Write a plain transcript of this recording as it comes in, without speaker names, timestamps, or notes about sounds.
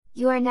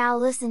You are now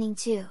listening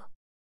to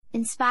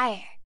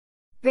Inspire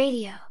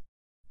Radio.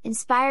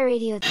 Inspire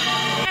Radio.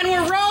 And we're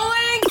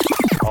rolling!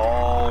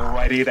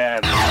 Alrighty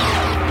then.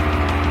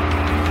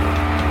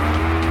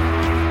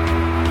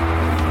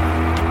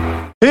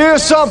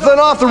 Here's something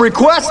off the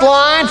request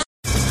line.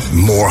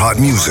 More hot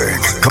music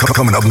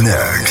coming up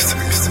next.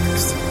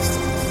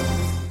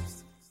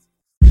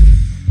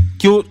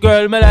 Cute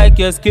girl, me like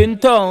your skin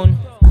tone.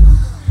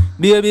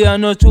 Baby, I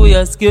know through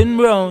your skin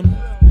brown.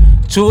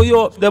 Chew you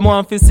up, them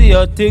want to see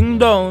your thing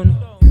down.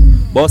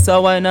 Boss a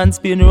wine and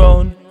spin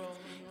round.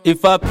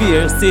 If a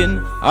piercing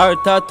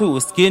or tattoo,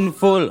 skin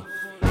full.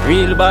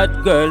 Real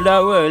bad girl,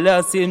 the world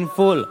is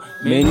sinful.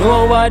 Me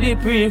know what the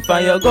prefer,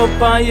 you go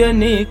on your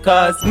knee.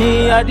 Cause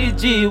me a the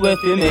G where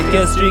fi make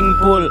your string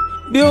pull.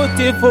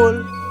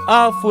 Beautiful,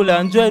 awful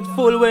and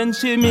dreadful. When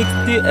she mix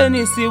the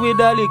Hennessy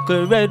with a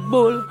little Red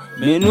Bull.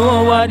 Me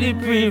know what the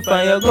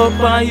prefer, you go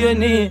on your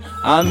knee.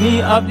 And me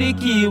have the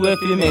key where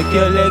fi make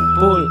your leg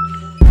pull.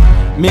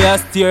 Me a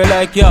steer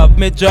like you have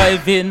me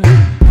driving.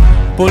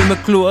 Pull me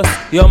close,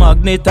 you're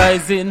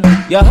magnetizing.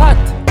 You're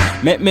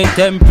hot, make me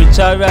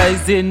temperature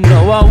rising.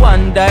 Now a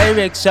one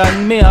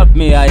direction, me have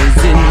me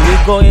eyes in.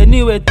 We go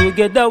anywhere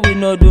together, we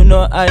no do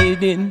no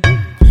hiding.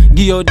 Give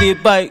you the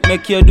bike,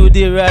 make you do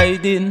the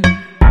riding.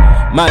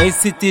 My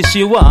city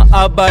she want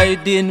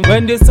abiding.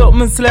 When there's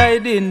something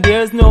sliding,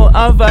 there's no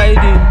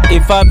avoiding.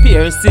 If a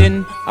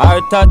piercing or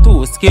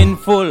tattoo, skin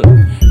full.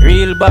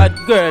 Real bad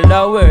girl,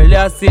 the world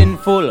is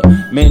sinful.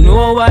 Me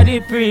know what the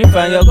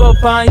prefer, you go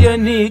on your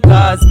knee.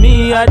 Cause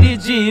me a the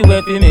G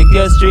where fi make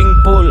your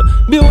string pull.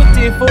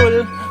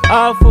 Beautiful,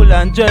 awful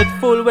and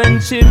dreadful.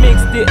 When she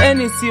mix the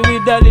Hennessy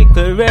with a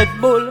little Red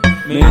Bull.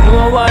 Me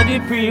know what the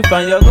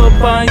prefer, you go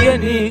on your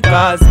knee.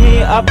 Cause me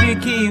have the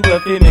key where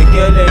fi make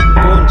your leg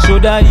pull.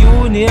 Shoulda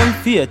you name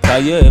fate, are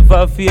you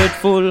ever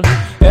faithful?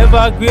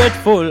 Ever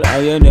grateful,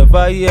 are you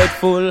never yet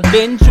full?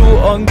 Been through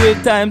hungry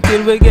time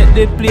till we get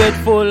the plate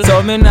full.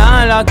 So me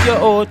nah lock you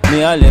out,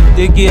 me I left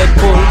the gate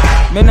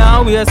full. Me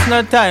nah waste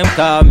no time,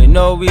 cause me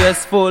no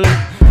wasteful.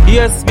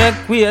 Yes,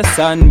 make waste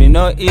and me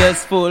no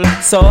ears full.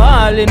 So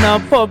all in a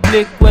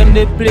public when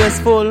the place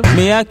full.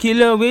 Me a kill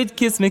you with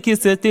kiss, me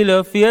kiss you till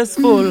your face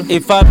full.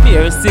 If a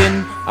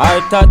piercing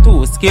or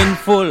tattoo, skin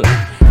full.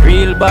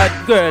 Real bad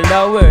girl,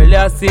 the world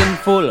is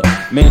sinful.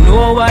 Me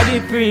know what the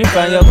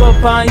prefer, you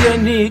go on your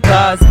knee.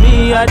 Cause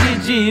me a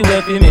the G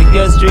where fi make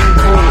your string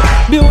full.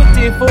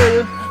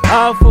 Beautiful,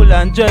 awful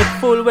and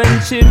dreadful. When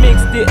she mix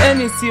the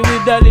Hennessy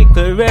with a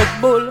little Red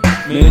Bull.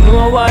 Me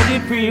know what the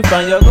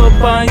prefer, you go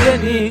on your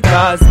knee.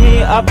 Cause me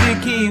have the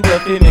key where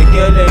fi make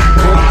your leg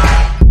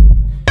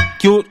pull.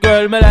 Cute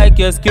girl, me like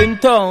your skin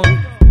tone.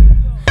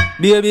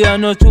 Baby, I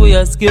know through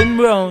your skin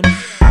brown.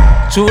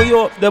 Chew you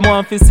up, them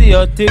want to see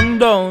your thing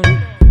down.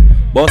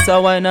 Boss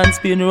a wine and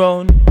spin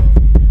round.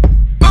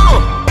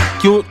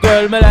 Cute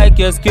girl, me like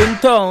your skin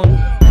tone.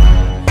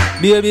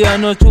 Baby, I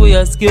know through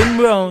your skin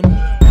brown.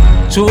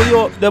 Chew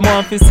you up, them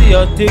want to see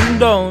your thing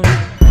down.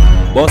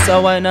 Boss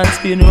a wine and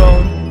spin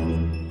round.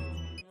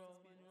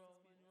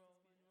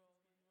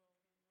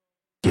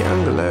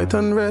 Candlelight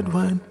and red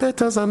wine,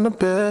 letters on the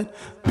bed.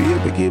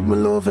 Baby, give me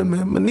love and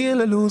make me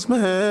nearly lose my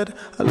head.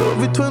 I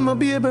love it when my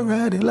baby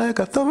ride it like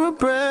a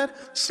thoroughbred.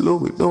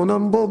 Slow it down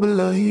and bubble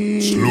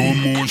like Slow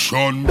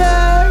motion.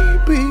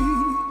 Baby,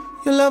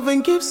 your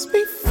loving gives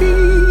me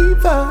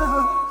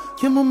fever.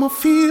 Your mama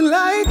feel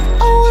like,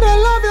 oh, would I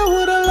love you,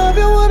 would I love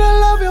you, would I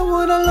love you,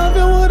 would I love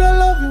you, would I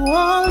love you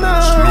all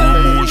night.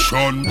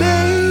 Slow motion.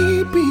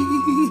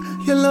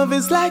 Baby, your love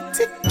is like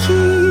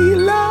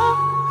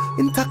tequila.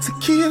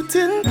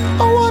 Intoxicating. I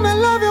wanna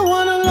love you,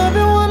 wanna love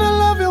you, wanna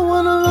love you,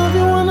 wanna love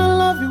you, wanna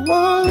love you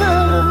all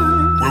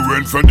night. We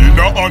went for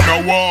dinner on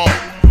the wall.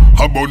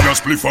 How about no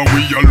spliff and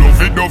we a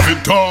love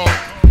it talk.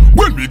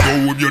 When we go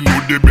home, you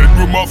know the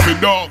bedroom of it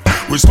dark.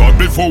 We start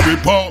before we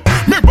park.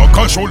 Me back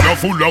and shoulder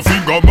full of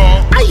finger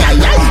mark. Aye, aye,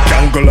 aye.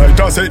 Candlelight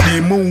has set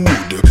the mood.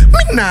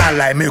 Me nah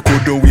lie, me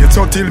could do wait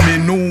until me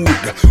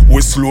nude.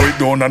 We slow it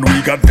down and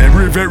we got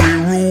very, very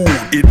rude.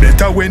 It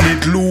better when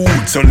it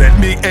lewd. So let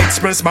me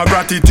express my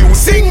gratitude.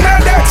 Sing my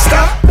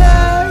Dexter.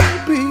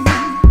 Baby,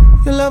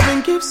 your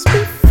loving gives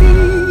me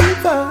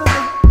fever.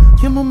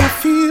 Your mama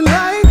feel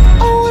like,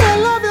 oh, would I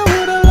love you,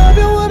 would I love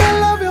you, would I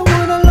love you,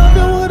 would I love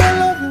you, would I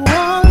love you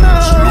all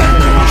night.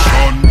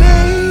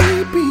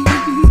 Baby,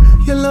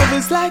 your love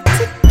is like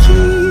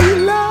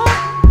tequila.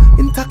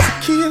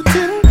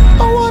 Intoxicating.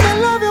 I wanna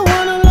love you,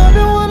 wanna love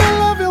you, wanna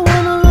love you,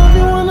 wanna love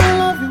you, wanna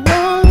love you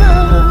all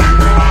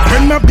night.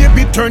 When my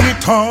baby turn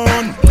it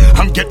on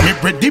and get me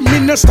ready, me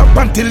no stop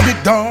until the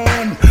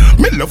dawn.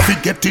 Me love to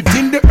get it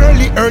in the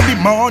early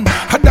morn.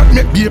 Had that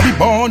make baby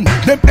born.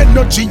 Them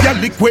energy a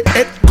liquid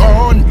head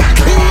gone.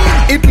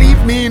 Clean, it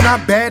leave me in a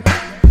bed.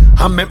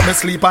 I make me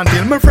sleep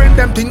until my friend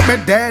them think me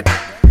dead.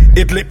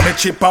 It lit me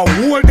chip a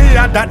whole day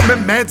and that me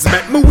meds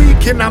make me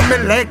weak in my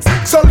legs.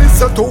 So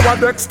listen to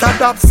what Dexter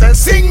Dab says.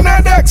 Sing na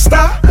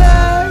Dexter.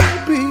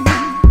 Baby,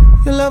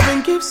 your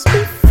loving gives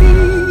me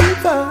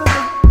fever.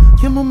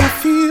 Your mama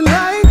feel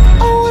like,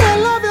 oh, would I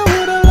love you,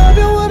 would I love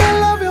you, would I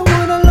love you,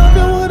 would I love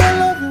you, would I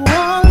love you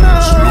all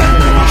night.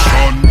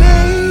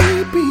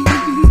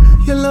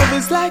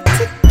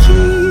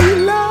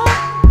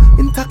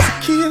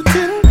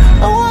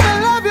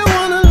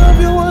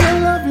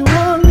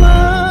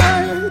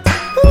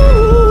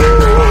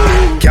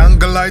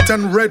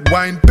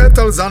 find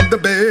petals on the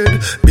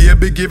bed.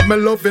 Baby, give me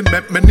loving,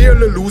 make me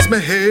nearly lose my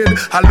head.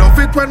 I love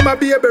it when my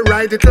baby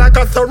ride it like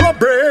a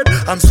thoroughbred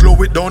and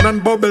slow it down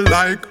and bubble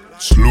like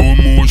slow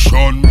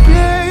motion.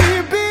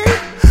 Baby,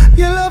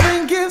 your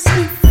loving gives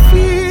me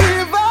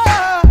fever.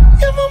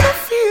 You make me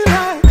feel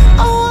like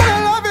I wanna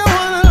love you,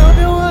 wanna love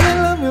you, wanna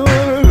love you,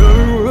 wanna love you,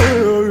 wanna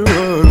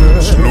love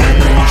you. Slow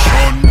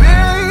motion.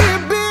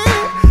 Baby,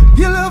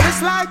 your love is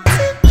like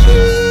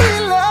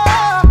tequila,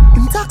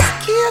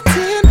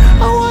 intoxicating.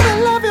 I wanna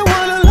love you,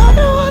 wanna love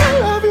you, wanna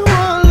love you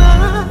all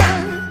night.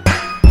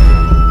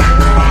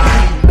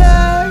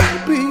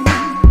 Baby,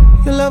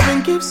 your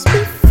loving gives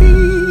me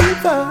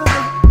fever.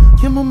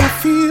 You make me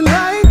feel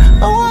like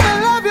I wanna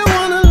love you,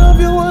 wanna love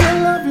you, wanna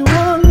love you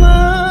all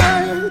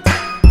night.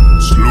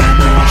 Slow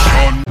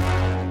motion.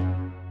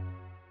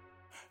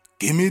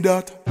 give me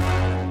that.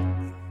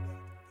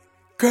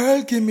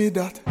 Girl, give me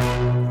that.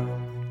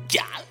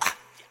 Girl,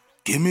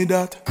 give me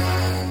that.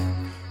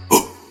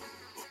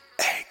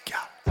 Hey,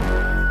 girl.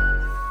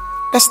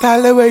 The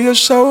style the way you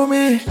show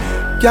me,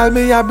 girl,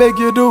 me I beg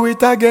you do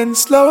it again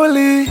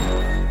slowly,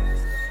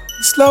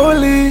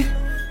 slowly.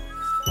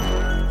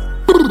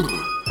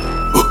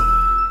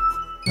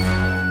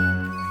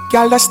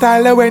 Girl, the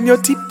style the when you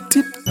tip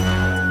tip.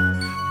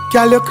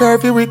 Girl, you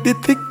curvy with the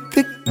thick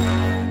thick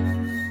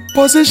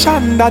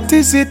position. That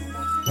is it.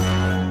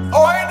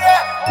 Oh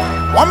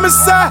yeah. What me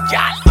say?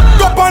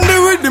 Go on the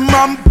rhythm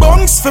and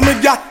bounce for me,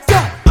 girl.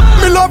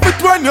 Me love it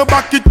when you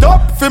back it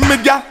up for me,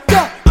 girl.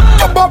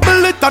 You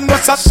bubble it and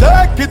just a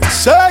shake it,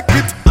 shake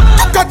it.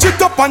 You catch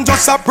it up and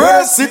just a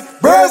brace it,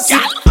 brace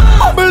it.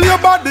 Bubble your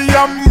body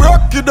and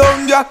rock it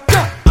down, girl.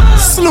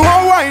 Slow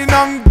wine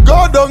and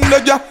go down there,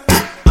 girl.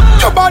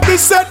 Your body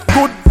set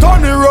good,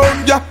 turn it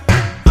round, yeah.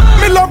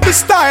 Me love the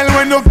style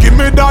when you give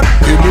me that,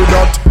 give me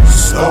that.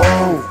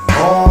 Slow,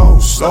 oh,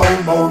 slow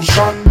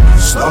motion.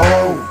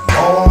 Slow,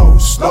 oh,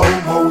 slow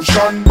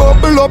motion.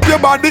 Bubble up your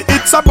body,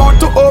 it's about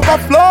to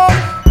overflow.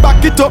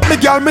 Back it up, me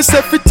girl, me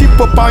say fit tip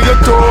up on your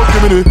toe.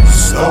 Give me the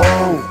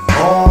slow,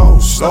 oh,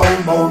 slow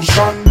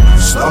motion.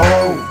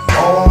 Slow,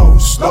 oh,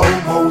 slow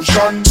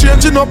motion.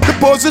 Changing up the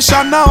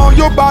position now,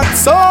 your bad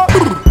so.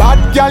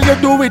 Bad girl, you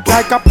do it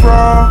like a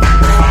pro.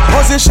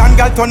 Position,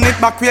 girl, turn it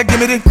back, where give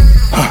me the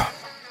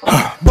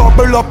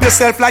bubble up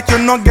yourself like you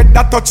not get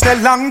that touch the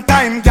long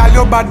time. Girl,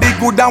 your body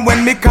good and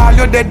when me call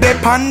you dead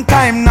pan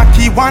time.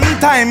 Knocky one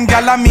time,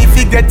 girl, and me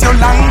forget you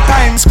long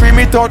time. Scream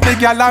it out, the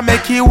girl, I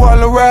make you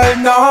all world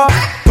know.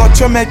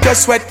 Touch you make you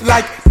sweat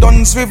like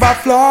Dunn's River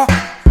floor.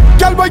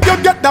 Girl, when you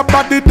get that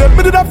body there,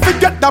 me did not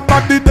forget that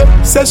body there.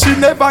 Say she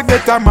never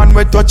get a man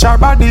with touch her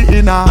body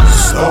in a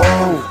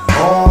slow,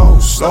 oh,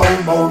 slow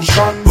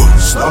motion.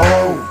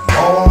 Slow,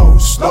 oh,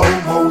 slow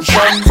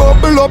motion.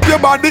 Bubble up your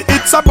body,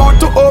 it's about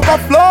to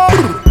overflow.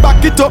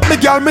 Back it up, me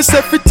girl, me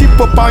say fit tip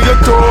up on your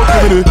toe.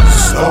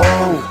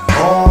 Slow,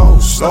 oh,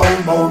 slow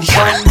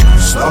motion.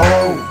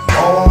 Slow,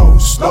 oh,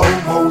 slow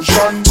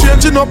motion.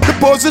 Changing up the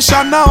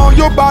position now,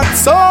 your bad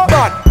so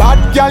bad.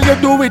 Bad girl, you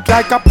do it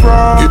like a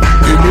pro.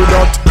 Give me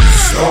that.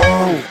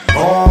 Slow,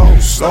 oh,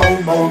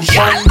 slow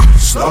motion.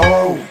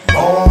 Slow,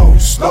 oh,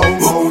 slow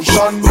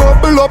motion.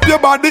 Bubble up your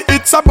body,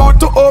 it's about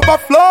to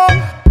overflow.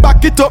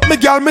 Back it up, me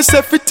girl, me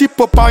say fit tip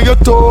up on your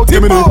toe.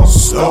 Give me the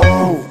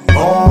slow,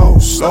 oh,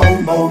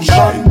 slow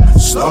motion.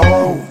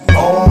 Slow,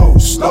 oh,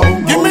 slow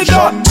motion. Give me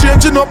that.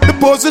 Changing up the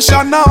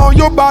position now,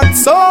 your bad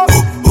so.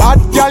 Bad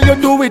girl, you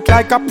do it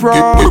like a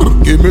pro.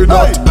 Give me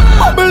that.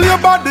 Bubble your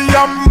body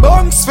and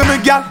bounce for me,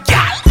 girl.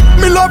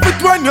 Me love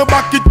it when you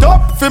back it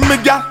up for me,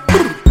 girl.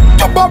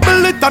 You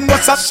bubble it and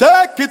just a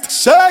shake it,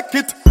 shake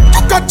it.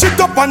 You catch it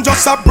up and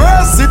just a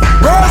brace it,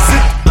 brace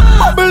it.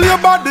 Bubble your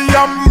body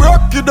and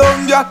rock it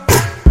down, girl.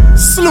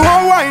 Slow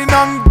wine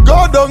and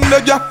go down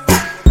there, yeah.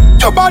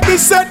 Your body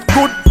set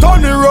good,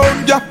 turn it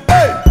round, yeah.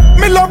 Hey,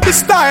 me love the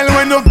style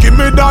when you give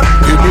me that,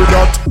 give me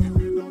that.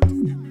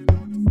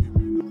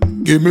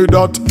 Give me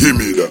that, give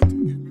me that.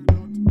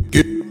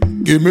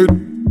 Give me,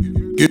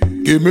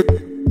 give me,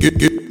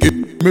 give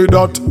me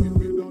that.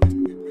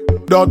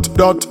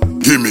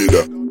 Give me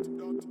that.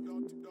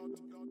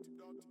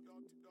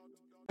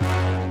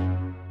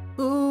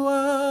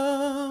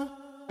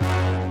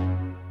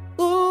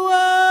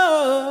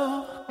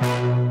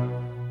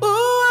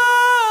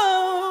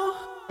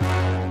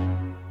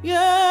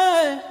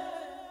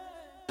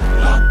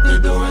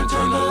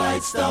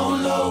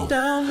 Down low, pull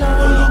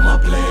up my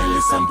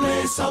playlist and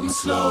play something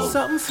slow.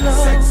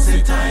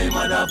 Sexy time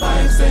and the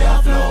vibes they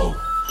are flow.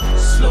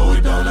 Slow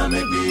it down and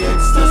make the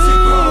ecstasy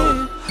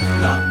grow.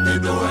 Lock the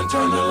door and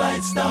turn the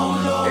lights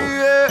down low.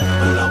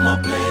 Pull up my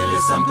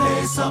playlist and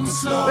play something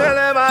slow.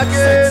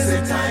 Sexy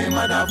time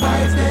and the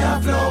vibes they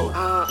are flow.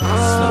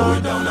 Slow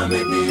it down and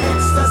make the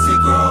ecstasy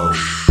grow.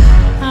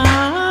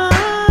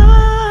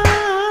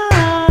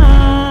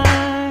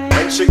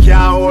 When she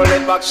can't hold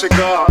it back, she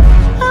go.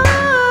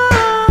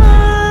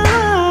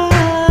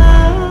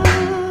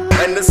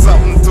 And there's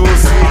something too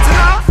sweet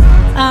enough.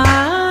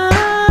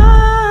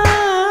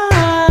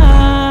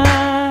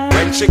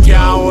 When she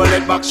can't hold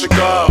it back, she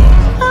go.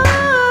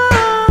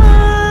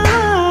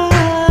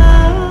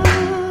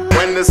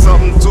 there's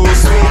something too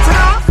sweet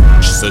enough.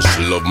 She says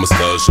she love my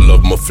style, she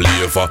love my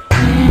flavor.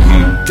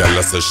 Girl,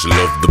 I says she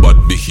love the bad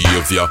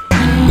behavior.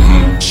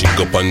 She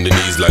go up on the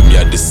knees like me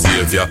at the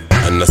savior.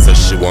 And I said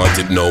she want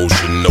it now,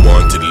 she no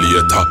want it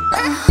later.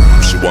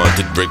 She want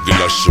it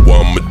regular, she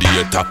want my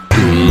data.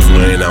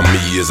 And on me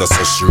ears, I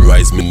said she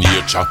rise me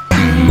nature.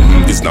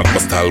 It's not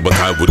my style, but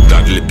I would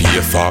gladly pay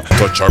for.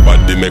 Touch her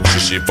body, make she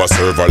shiver,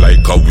 serve her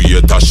like a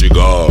waiter. She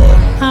go.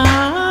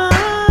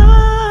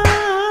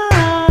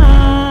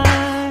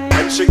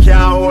 When she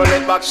can't hold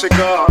it back, she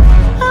go.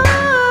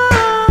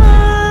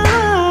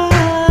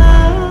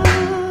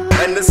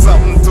 When there's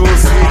something too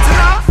sweet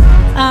enough.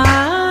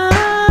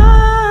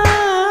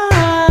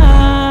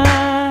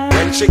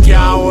 When she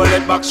can't hold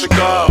it back, she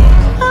go.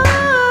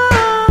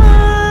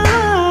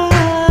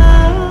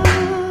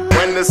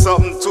 When there's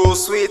something too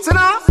sweet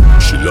enough.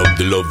 She love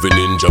the loving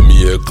in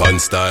Jamaican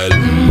style.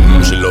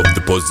 She love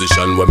the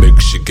position where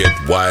make she get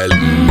wild.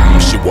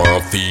 She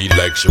want feel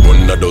like she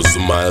run a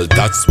dozen miles.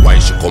 That's why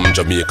she come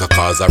Jamaica,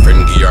 cause her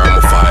friend give her my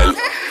file.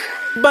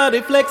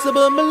 Body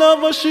flexible, me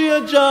love her, she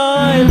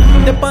agile.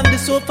 Dip on the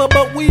sofa,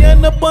 but we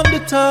end up on the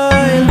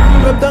tile.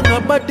 Rub down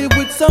her body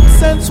with some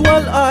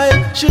sensual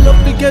oil. She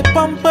love to get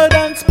pampered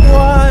and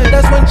spoiled.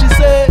 That's when she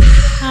say,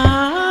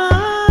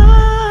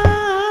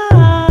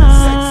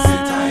 sexy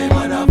time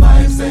and her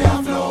vibes they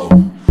a flow.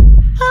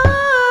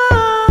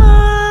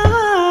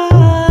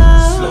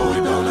 Slow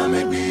it down and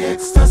make the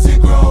ecstasy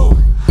grow.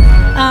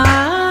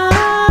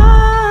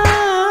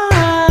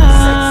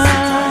 Sexy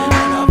time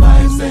and her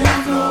vibes they a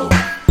flow.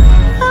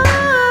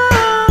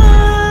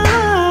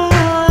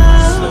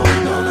 Slow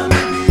it down and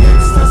make the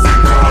ecstasy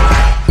grow.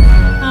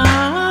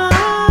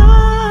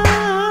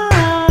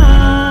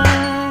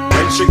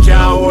 When she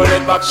can't hold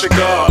it back, she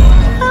go.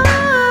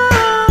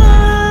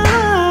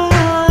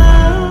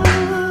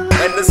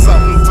 When there's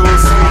something too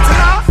sweet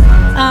enough.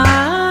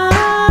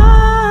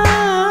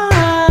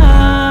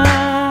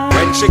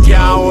 When she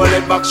can't hold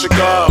it back, she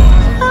go.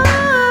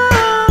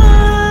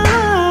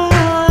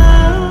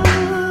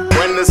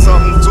 When there's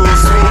something too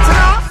sweet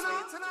enough.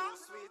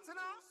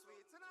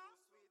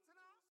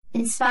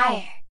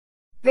 Inspire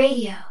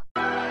Radio.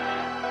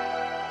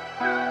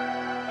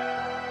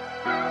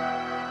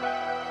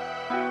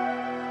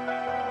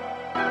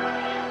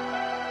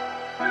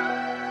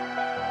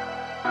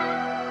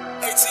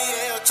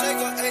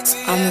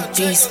 I'm a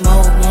beast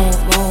mode.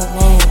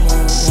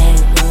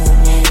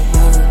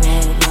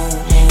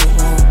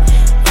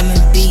 I'm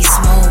in beast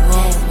mode.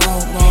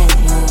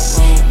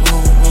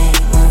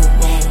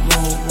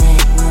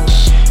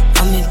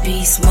 I'm in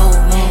beast mode.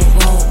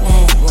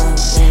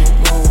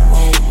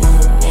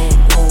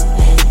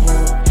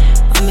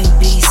 I'm in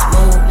beast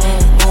mode.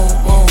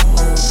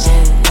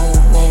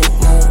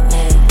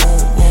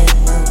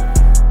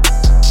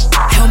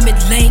 Helmet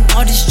lane,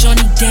 all this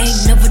Johnny Dang,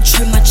 never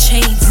trim my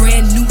chain.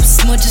 Brand new,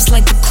 smudges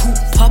like the coupe,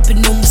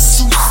 popping on my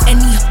suits.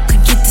 Any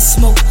could get the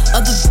smoke,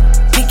 other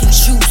pick and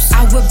choose.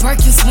 I wear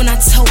Birkins when I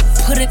tote,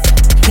 put it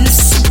in the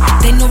suit.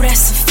 They know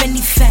that's a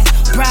Fendi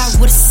fact, bride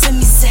with a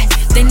semi-sack.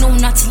 They know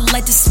not to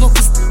light the smoke,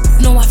 cause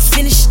know I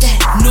finished that.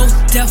 No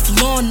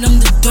Teflon, I'm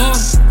the Dawn.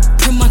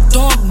 Print my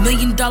dog, $1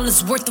 million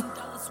worth of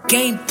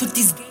game, put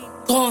these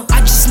on. I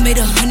just made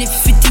 150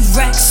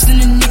 racks in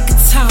the nick of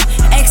time.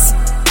 Exit.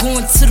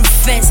 Going to the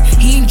feds,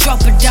 he ain't drop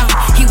a dime.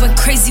 He went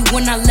crazy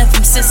when I left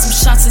him, set some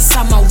shots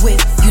inside my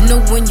whip. You know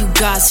when you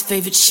God's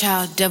favorite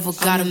child, devil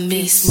gotta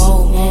miss.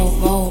 I'm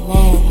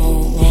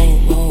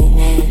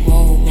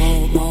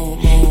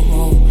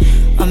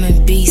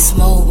in beast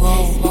mode.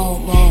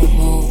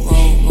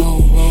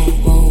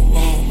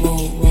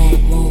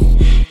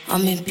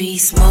 I'm in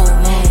beast mode.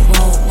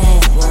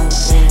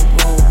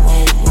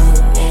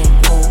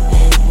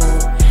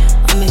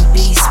 I'm in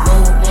beast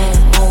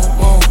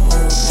mode.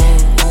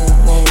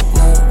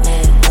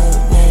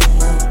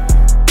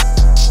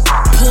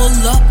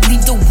 Pull up,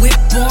 leave the whip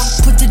on,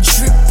 put the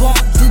drip on,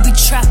 booby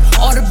trap,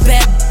 all the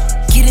bad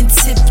getting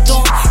tipped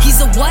on.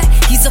 He's a what?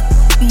 He's a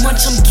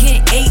munch, I'm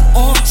getting 8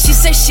 on. She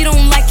say she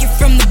don't like it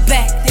from the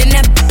back, then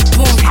that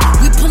boring.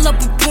 We pull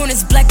up with porn,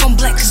 it's black on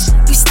black, cause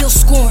we still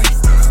scoring.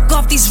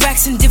 Off these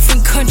racks in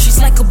different countries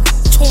like a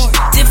torn.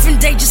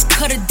 Different day, just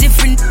cut a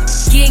different,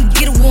 you ain't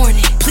get a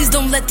warning. Please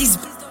don't let these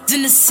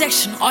in the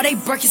section, all they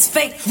break is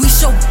fake. We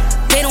show,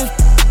 they don't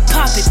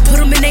pop it, put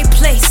them in their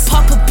place.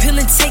 Pop a pill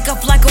and take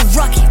up like a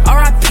rocket.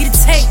 R.I.P. to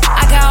tape.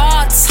 I got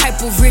all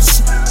type of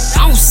rich.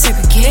 I don't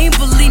segregate. Ain't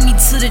believe me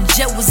till the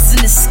jet was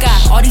in the sky.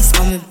 All these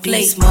I'm in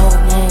beast mode.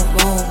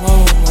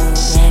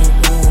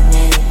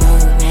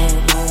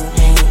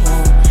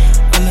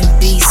 I'm in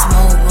beast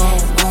mode.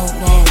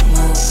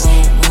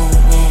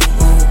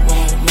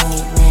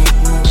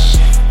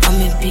 I'm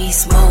in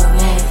beast mode.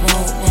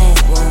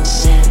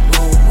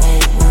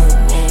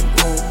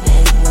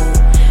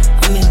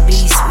 I'm in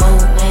beast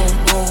mode.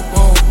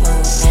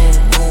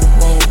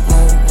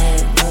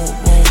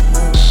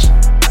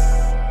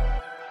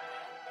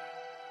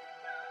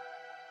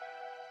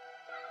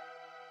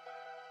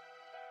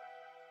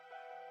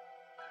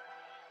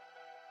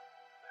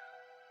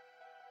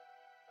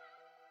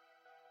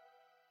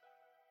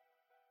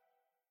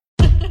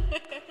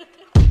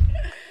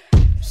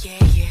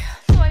 Yeah.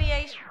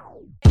 28.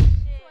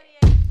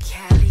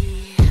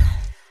 Cali.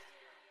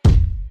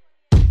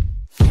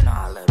 You know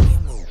I love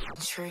you,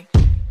 tree.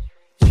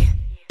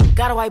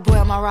 Got a white boy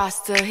on my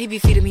roster, he be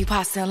feeding me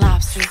pasta and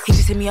lobster. He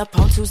just hit me up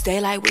on Tuesday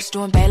like, what you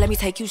doing, babe? Let me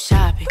take you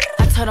shopping.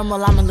 I told him,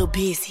 well, I'm a little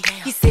busy.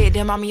 He said,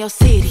 damn, I'm in your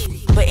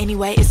city. But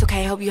anyway, it's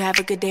okay, hope you have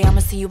a good day.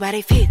 I'ma see you by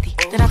day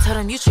 50. Then I told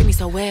him, you treat me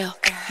so well.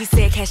 He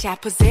said, cash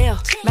out Pazelle.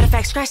 Matter of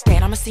fact, scratch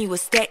that, I'ma see you a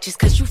stack just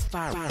cause you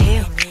fine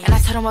hell. And I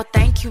told him, well,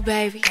 thank you,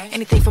 baby.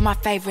 Anything for my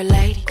favorite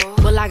lady.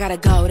 Well, I gotta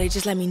go, they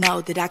just let me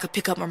know that I could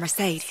pick up my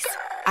Mercedes.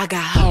 I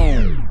got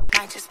home.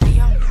 Might just be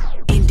on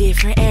in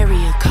different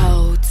area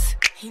codes.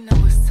 He know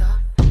what's up.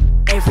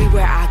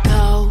 Everywhere I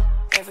go,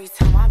 every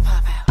time I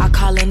pop out, I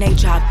call and they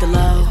drop the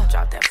low. Don't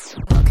drop that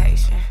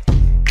location.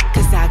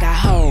 Cause I got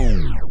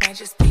home. Might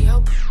just be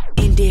open.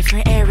 In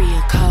different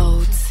area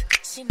codes.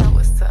 She know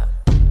what's up.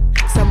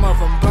 Some of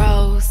them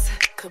bros.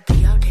 Could be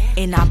your dad.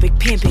 And I big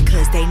pimpin'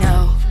 cause they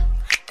know.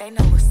 They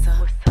know what's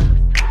up.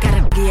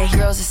 Gotta be a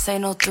girls, this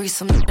ain't no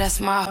threesome, that's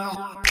my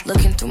home.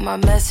 Looking through my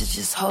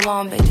messages, hold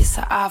on, baby, this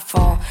an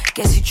iPhone.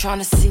 Guess you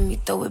tryna see me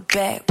throw it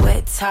back,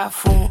 wet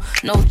typhoon.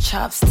 No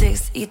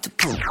chopsticks, eat the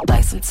poop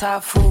like some Thai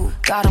food.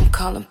 Got them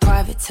calling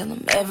private, tell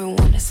them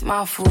everyone it's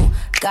my fool.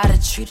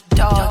 Gotta treat a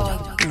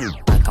dog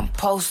like I'm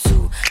supposed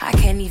to. I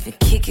can't even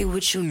kick it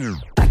with you,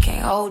 I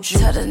can't hold you.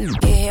 Tell the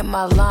nigga hit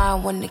my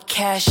line when the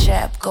cash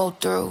app go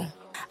through.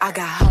 I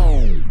got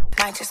home,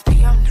 might just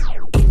be on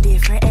in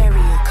different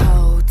area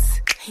codes.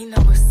 He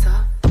know what's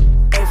up.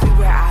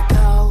 Everywhere I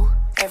go,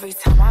 every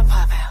time I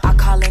pop out, I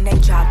call and they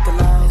drop the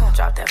low. They gon'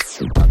 drop that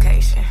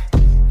location.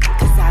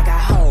 Cause I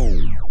got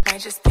home. Might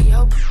just be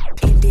open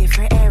in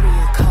different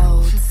area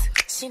codes.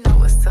 She know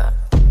what's up.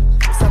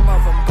 Some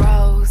of them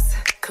bros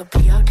could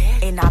be your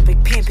daddy. And I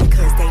big pimpin'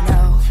 cause they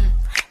know.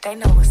 They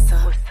know what's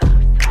up.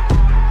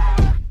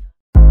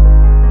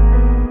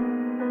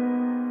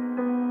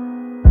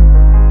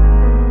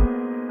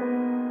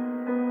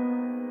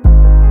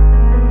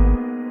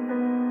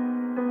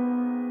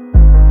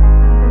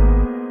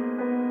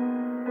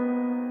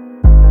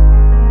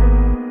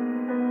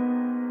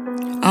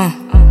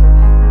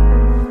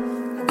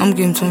 I'm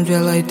getting to him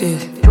just like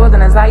this.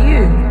 Jordan, is that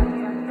you?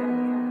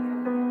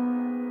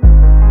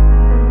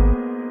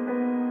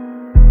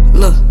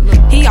 Look,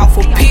 he off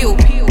a pill.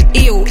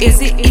 Ew,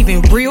 is it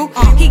even real?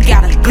 He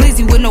got a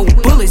glizzy with no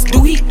bullets.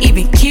 Do he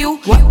even kill?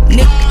 What?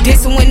 Nick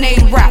dissing when they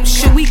rap.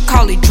 Should we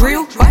call it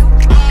drill? What?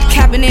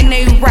 Capping in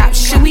they rap.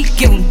 Should we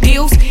give him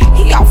deals?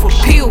 He off a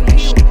pill.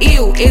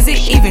 Ew, is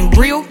it even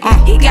real?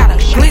 He got a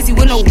glizzy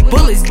with no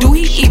bullets. Do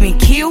he even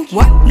kill?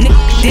 What? Nick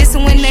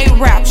dissing when they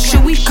rap.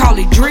 Should we call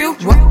it drill?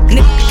 What?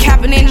 Nick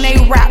capping in they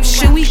rap.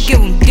 Should we give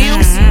him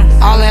deals?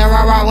 All that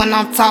rah-rah when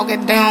I'm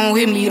talking, they don't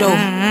hit me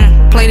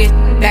though. Play this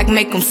back,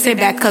 make them sit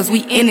back, cause we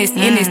in this.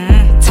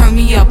 Turn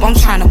me up, I'm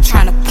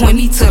tryna point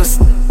me to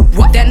the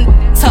what?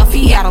 That tough,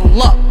 he out of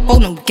luck. Oh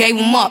no, gave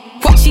him up.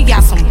 Fuck, she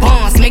got some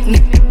buns, make me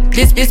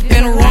this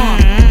been a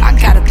run. I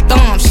got a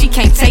thumb, she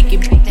can't take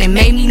it, they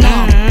made me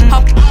numb.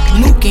 Her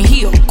nuking,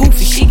 he a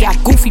goofy, she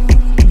got goofy.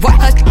 What?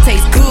 Her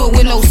taste good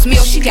with no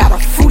smell, she got a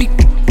fruity.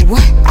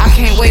 What? I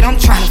can't wait, I'm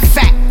tryna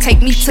fat,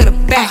 take me to the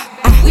back.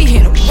 We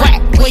hit a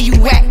rack, where you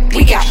at?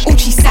 We got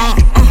Uchi sack.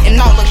 And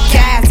all the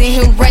guys in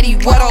here ready,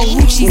 what a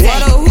hoochie's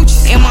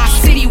at. In my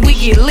city, we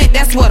get lit,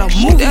 that's what a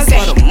movie's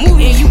at.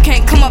 And you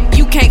can't come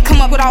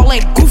up with all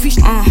that goofy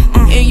shit.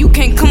 And you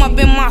can't come up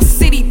in my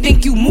city,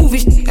 think you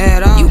moving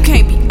at all. You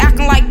can't be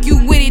acting like you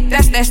with it,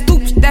 that's that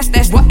stupid,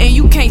 that's what. And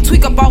you can't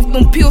tweak up off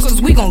them pills,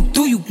 cause we gon'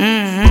 do you.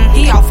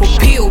 He off a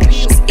pill,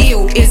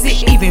 ill, is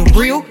it even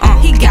real?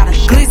 He got a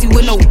glizzy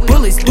with no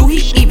bullets, do he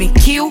even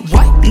kill?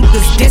 What?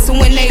 Niggas dissing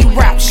when they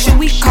rap, should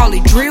we call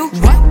it drill?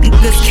 What?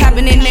 Niggas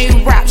capping in they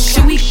rap,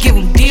 should we give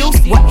him deals?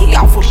 What? He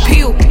off a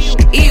pill,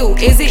 ill,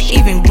 is it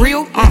even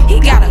real? He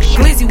got a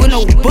glizzy with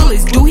no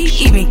bullets, do he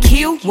even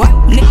kill? What?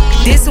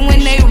 Niggas dissing when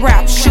they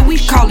rap, should we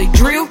call it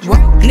drill? What?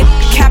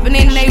 Niggas capping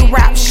in they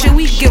rap, should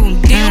we give him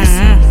deals?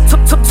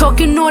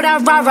 Talking all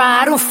that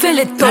rah-rah, I don't feel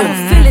it though.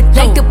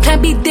 Like the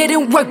plan B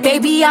didn't work,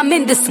 baby, I'm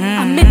in this.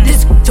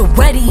 So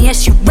ready and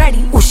she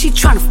ready, ooh, she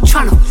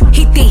tryna.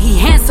 He think he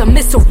handsome,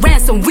 Mr.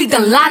 Ransom, we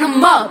done line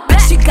him up.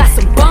 She got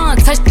some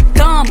buns, touch the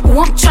thumb, ooh,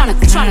 I'm tryna.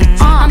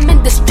 I'm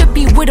in the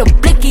strippy with a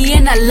blicky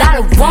and a lot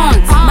of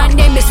ones. My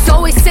name is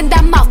always in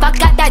that mouth, I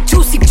got that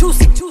juicy.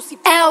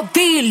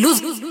 LV,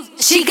 loose,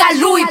 she got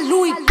Louis.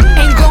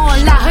 Ain't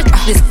gon' lie,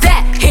 her is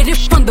fat, hit it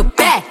from the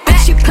back.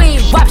 She playing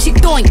rap, she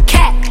throwing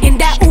cat in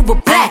that Uber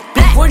black.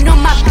 One on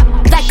my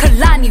like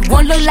Kalani,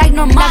 one look like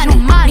Normani.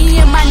 Me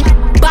and my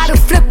bottle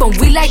flip 'em,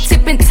 we like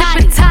tipping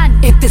tiny.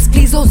 If there's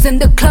Flizzo's in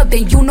the club,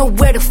 then you know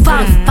where to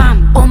find me.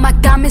 On my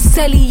diamond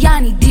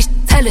Celiani, these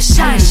tell her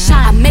shine.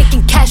 I'm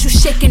making cash, you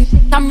shaking,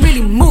 I'm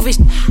really moving.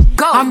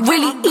 I'm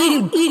really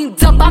eating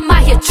up, I'm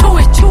out here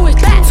chewing.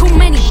 Too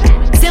many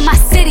in my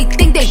city,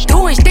 think they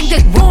doing, think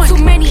they ruin. Too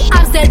many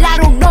ops that I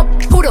don't know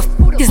who the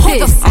f is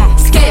this.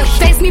 Scared to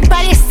face me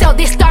by themselves,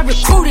 they start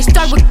recruiting.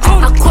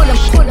 I call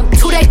them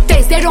to their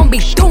face, they don't be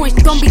doing.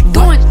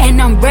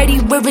 And I'm ready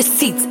with receipts.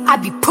 receipts. I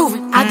be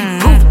proving.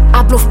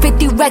 I blow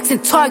 50 racks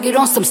and Target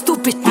on some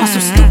stupid.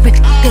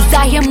 Cause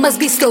out here must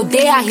be slow,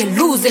 they out here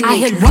losing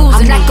it.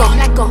 I'm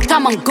not gon'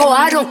 time on go,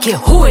 I don't care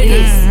who it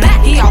is.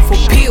 He off a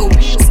pill,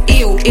 it's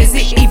ill, is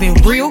it even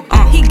real?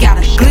 He got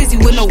a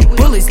glizzy with no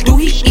bullets, do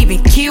he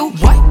even kill?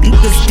 What?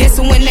 Niggas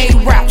dissing when they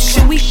rap,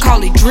 should we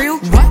call it drill?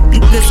 What?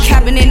 Niggas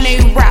capping in they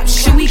rap,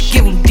 should we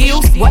give them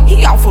deals? What?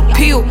 He off a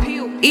pill,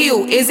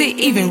 ill, is it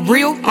even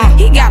real?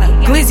 He got a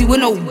glizzy with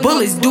no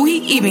bullets, do he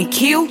even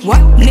kill? What?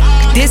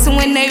 Niggas dissing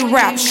when they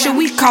rap, should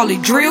we call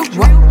it drill?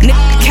 What?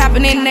 Niggas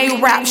capping in they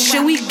rap,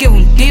 should we give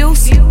them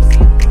deals?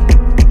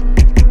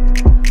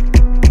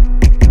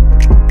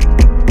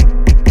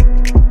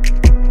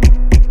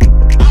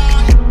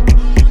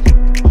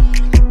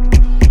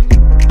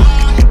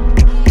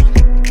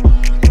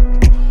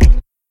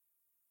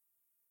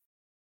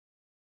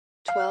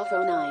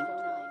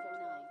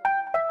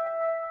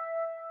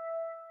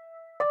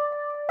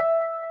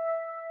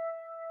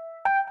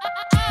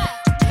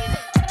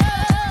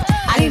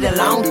 I need a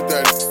loan,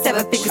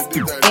 7 figures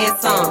and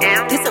some.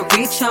 This a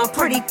rich, I'm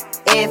pretty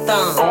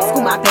anthem.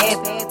 School my bad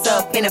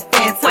up in a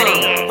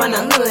phantom. Run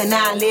a hood,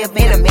 now I live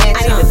in a mansion.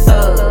 I need a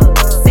thug,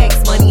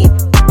 sex, money,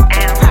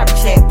 and private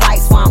jet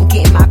flights while I'm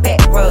getting my back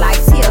rubbed. Like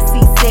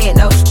TLC said,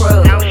 no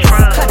scrub.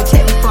 Cut a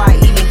check before I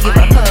even give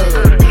a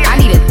hug. I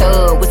need a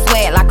thug with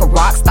swag like a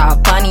rock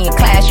star, funny and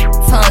clash,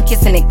 tongue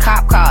kissing in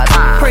cop cars.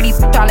 Pretty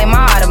all in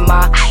my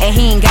Audemars, and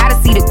he ain't gotta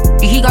see the.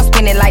 He gon'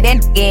 spend it like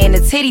that in the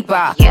titty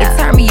bar. It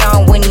turn me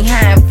on when he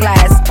high and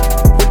flies.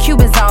 With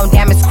Cubans on,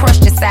 damn it's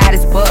crushed inside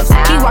his bucks.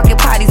 He walking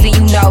parties and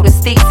you know the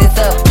sticks is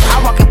up.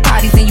 I walk in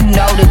parties and you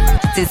know the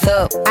is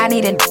up. I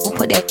need a who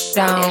put that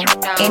on.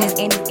 In his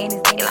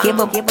give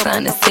up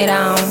something to sit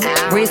on.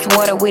 Wrist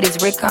water with his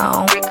Rick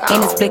on.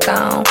 In his flick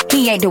on.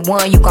 He ain't the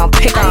one you gon'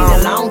 pick on. I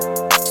need a loan,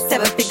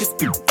 7 figures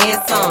and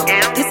some.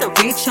 This a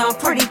rich, I'm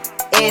pretty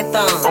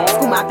anthem.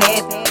 School my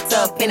bad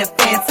up in a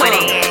phantom.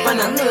 Run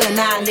a hood,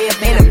 now I live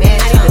in a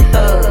mansion. I need a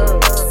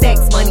thug, sex,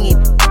 money,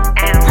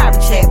 and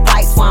private jet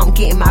flights while I'm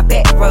getting my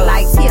back rubbed.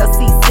 Like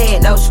TLC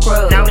said, no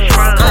scrub. Cut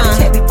a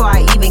check before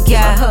I even give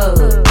a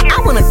hug.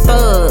 I want a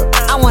thug,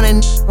 I want a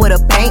with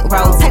a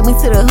bankroll. Take me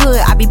to the hood,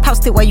 I be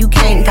posted where you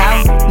can't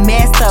go.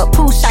 Messed up,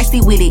 poo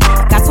shicey with it.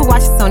 Got 2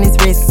 watches on his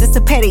wrist, just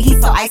a petty, he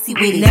so icy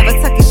with it. Never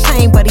tuck his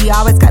chain, but he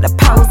always got a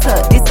pose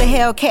up. This a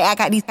Hellcat, I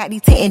got these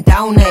 10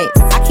 donuts.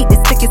 I keep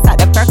the stick inside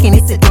the Birkin,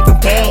 it's a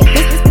different bag.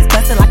 This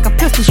bustin' like a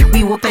pistol, you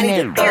be whooping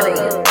it.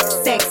 Thug,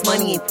 sex,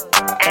 money,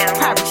 and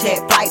private jet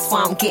flights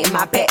while I'm getting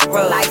my back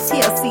rubbed. Like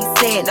TLC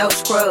said, no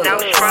scrub.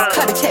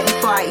 Cut a check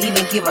before I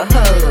even give a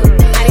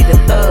hug. I need a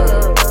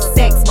thug,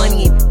 sex,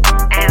 money,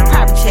 and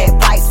private jet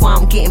flights while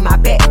I'm getting my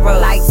back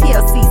rubbed. Like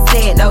TLC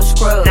said, no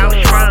scrub.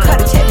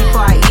 Cut a check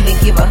before I even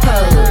give a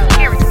hug.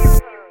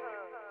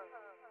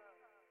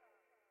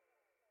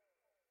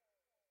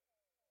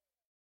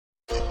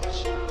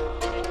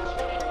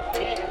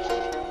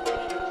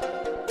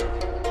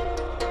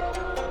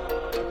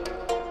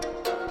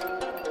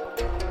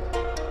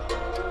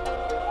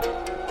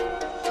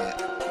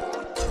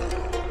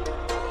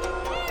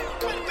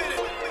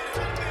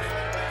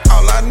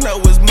 Know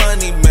is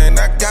money, man.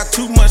 I got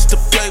too much to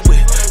play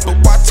with.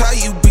 But watch how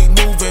you be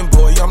moving,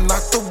 boy. I'm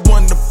not the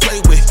one to play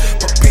with.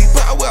 But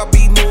people, I will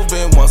be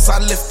moving once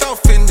I lift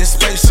off in this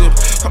spaceship.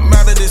 I'm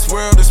out of this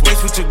world, this space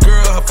with your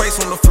girl. Her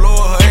face on the floor,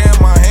 her hand,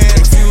 my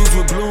hand. Infused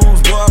with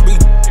blues, boy, I be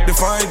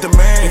defying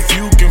demand. If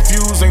you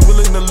confused, ain't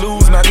willing to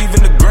lose, not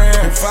even a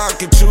gram. If I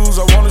could choose,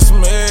 I wanted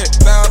some head.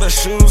 Now the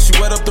shoes, she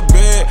wet up the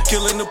bed.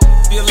 Killing the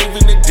you're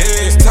leaving it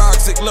dead. It's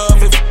toxic love,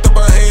 it f***ed up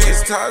her head.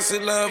 It's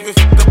toxic love, it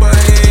f***ed up her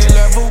head.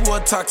 Level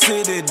of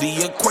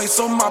toxicity equates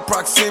on my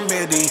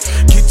proximity.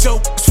 Get your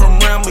from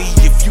around me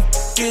if you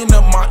f***ing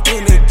up my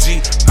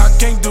energy. I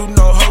can't do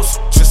no host,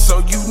 just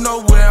so you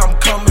know where I'm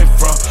coming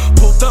from.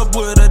 Pulled up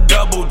with a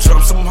double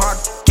drum, some hot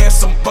and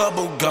some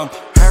bubble gum.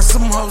 Had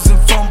some hoes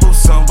and fumble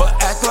some, but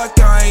act like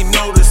I ain't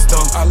noticed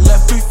them. I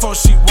left before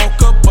she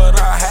woke up, but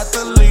I had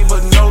to leave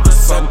a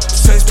notice.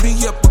 Chased me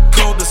up a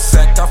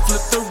cul-de-sac, I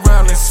flipped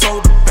around and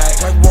sold it back.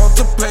 Like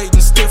Walter Payton,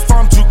 stiff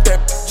arm juke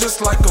that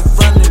just like a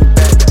running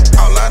back.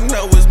 All I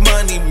know is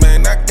money,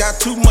 man, I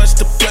got too much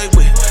to play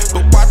with.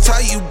 But watch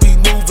how you be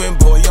moving,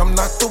 boy, I'm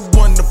not the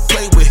one to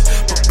play with.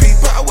 But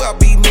people, I will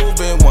be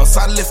moving once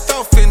I lift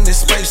off in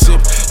this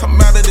spaceship. I'm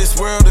out of this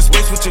world, this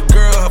space with your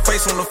girl. Her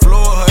face on the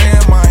floor, her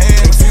hand, my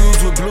hand. Infused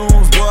with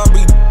blues, boy, I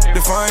be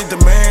defying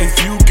demand. If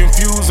you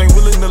confused, ain't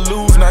willing to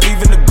lose, not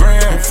even a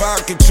gram. If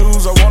I could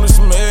choose, I wanted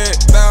some head.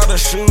 Now the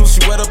shoes, she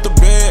wet up the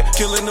bed.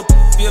 Killing the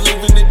you're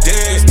leaving it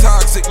dead. It's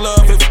toxic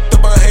love, it f***ed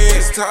up her head.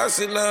 It's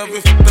toxic love,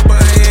 it f***ed up her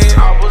head.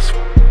 I was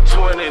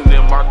twinning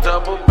them, I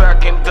double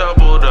back and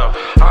doubled up.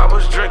 I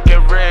was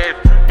drinking red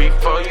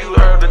before you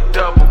heard a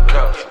double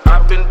cup.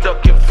 I've been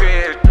ducking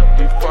fed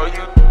before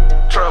you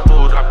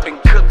troubled. I've been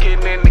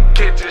cooking in the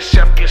kitchen,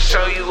 chef can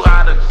show you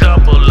how to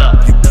double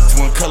up.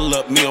 One color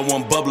up, meal,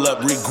 one bubble up,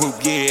 regroup,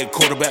 yeah,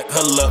 quarterback,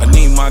 huddle up. I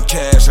need my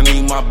cash, I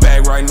need my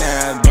bag right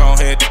now. Go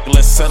ahead,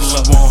 let's settle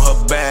up. Want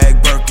her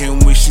bag, Birkin,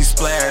 when she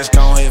splash.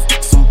 Go ahead,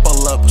 some pull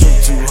level up.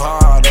 Drip too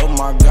hard, oh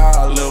my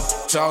God, little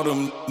bitch, all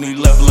them need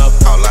level up.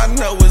 All I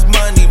know is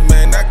money,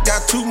 man, I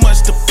got too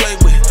much to play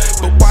with.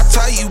 But watch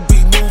how you be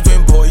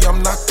moving, boy,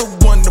 I'm not the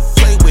one to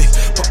play with.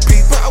 But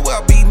people, I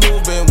will be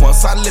moving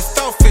once I lift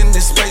off in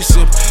this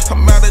spaceship.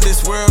 I'm out of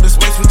this world, this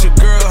space with your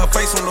girl, her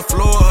face on the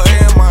floor, her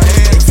hair in my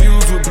hand.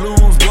 Infused with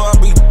blues, boy, I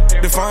be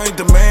if I ain't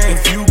the man.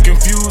 If you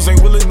confused,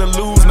 ain't willing to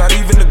lose, not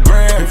even a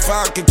gram. If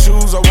I could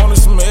choose, I wanted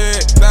some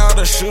head. Now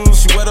the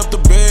shoes, she wet up the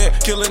bed.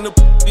 Killing the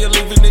you're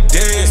leaving it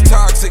dead. It's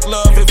toxic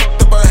love, it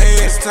fucked up her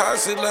head. It's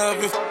toxic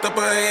love, it fucked up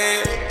her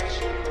head.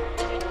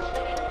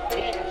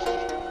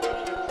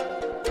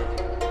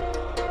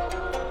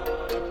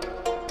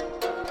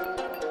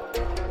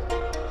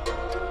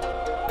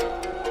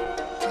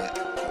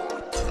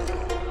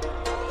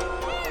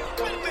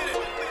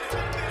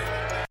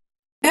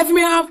 Ask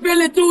me how I'm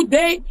feeling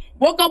today.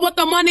 Woke up with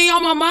the money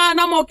on my mind,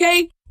 I'm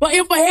okay. But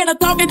if I had a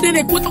talking, then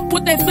they put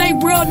that same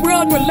real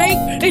relate,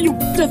 and you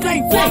just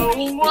ain't fake.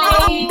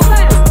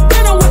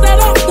 Hit 'em with that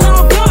up,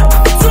 gun.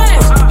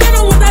 Flash. Hit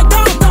 'em with that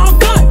dog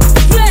gun.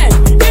 Flash.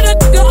 Hit a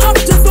nigga up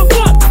just for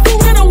fun.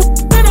 Hit 'em.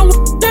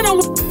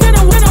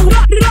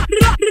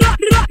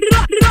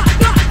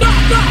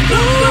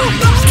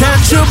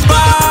 Catch your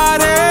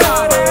body,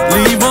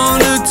 leave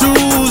on a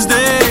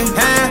Tuesday.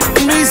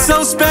 Me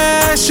so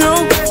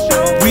special.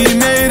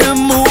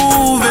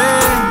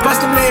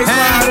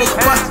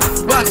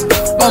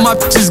 All my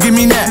bitches give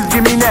me that.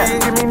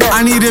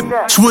 I need a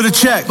bitch with a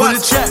check.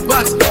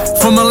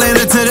 From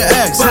Atlanta to the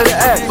X.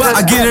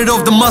 I get it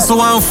off the muscle,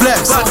 I don't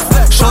flex.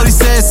 Shorty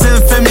said,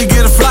 send Femi,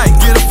 get a flight.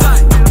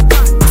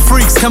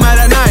 Freaks come out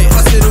at night.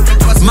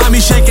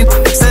 Mommy shaking,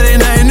 said ain't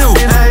nothing new.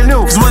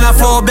 Cause when I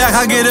fall back,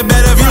 I get a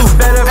better view.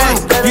 Ay,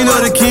 you know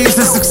the keys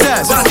to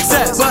success.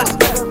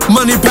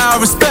 Money, power,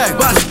 respect.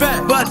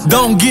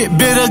 Don't get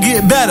bitter,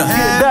 get better.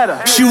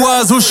 She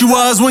was who she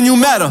was when you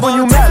met her.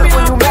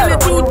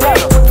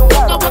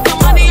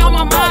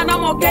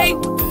 I'm okay.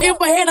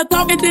 If I had a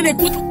talking, then they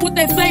put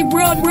that same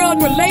real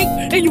relate,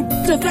 and you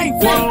just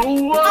ain't fake.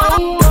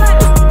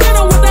 Hit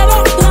 'em with that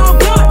up, gun.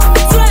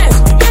 Flash.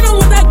 Hit 'em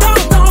with that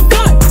dog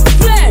gun.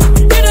 Flash.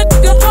 Hit a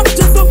nigga up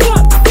just for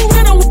fun.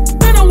 Hit 'em.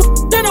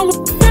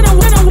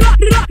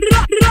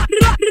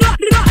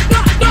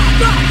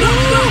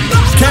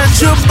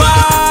 Catch your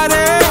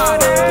body,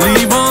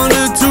 leave on a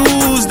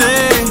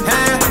Tuesday.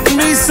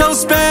 Me so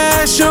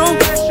special,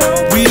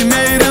 we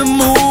made a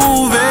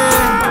movie.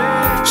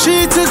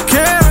 She took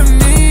care of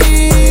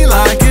me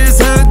like it's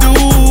her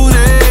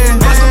duty.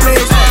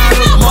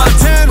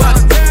 Montana,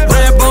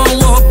 red bone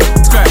with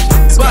her scratch.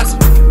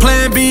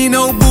 Plan B,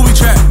 no booby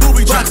trap.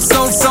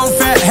 So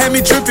fat, had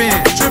me tripping.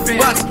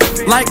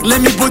 Like,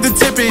 let me put the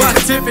tip in.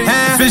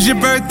 If it's your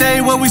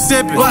birthday, what we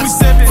sippin'?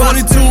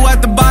 42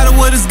 at the bottom,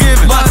 what it's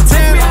giving?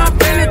 Montana. I'm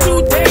feeling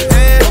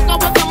today. Woke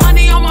up with the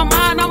money on my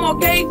mind, I'm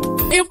okay.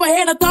 If I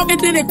had a talking,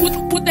 then they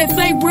put that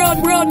same real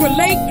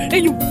relate,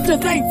 and you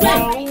just ain't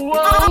fake.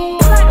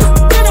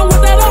 Hit 'em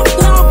with that up,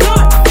 gun.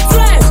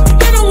 Flash.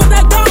 Hit 'em with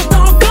that dog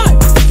gun.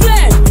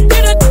 Flash.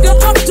 Hit a nigga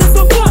up just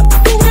for fun.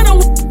 Hit 'em.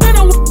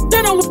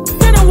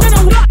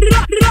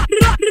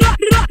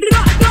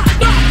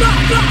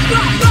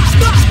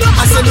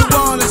 I said New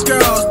Orleans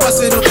girls,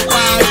 bust it up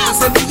wide. I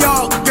said New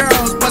York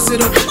girls, bust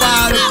it up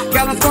wide.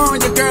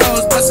 California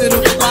girls, bust it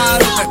up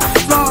wide.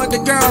 Florida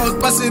girls,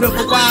 bust it up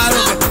wide.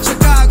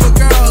 Chicago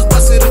girls,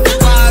 bust it up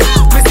wide.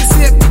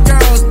 Mississippi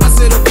girls,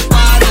 bust it up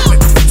wide.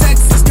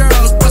 Texas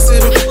girls, bust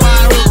it up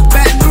wide.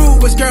 Baton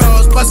Rouge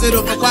girls, bust it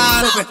up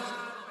wide.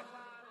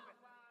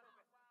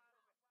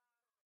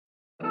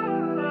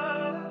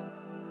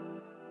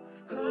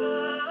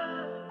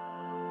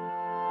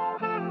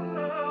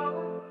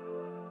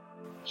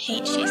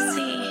 HGC.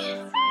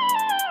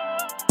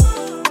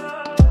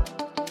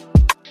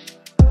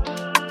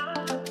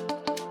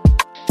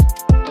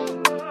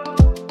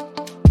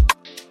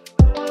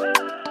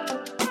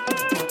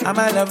 I'm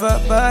a lover,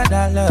 but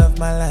I love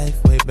my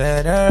life way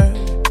better.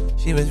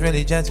 She was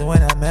really gentle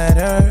when I met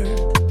her.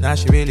 Now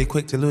she really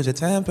quick to lose her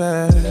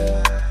temper.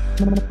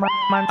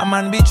 I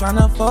might be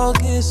tryna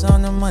focus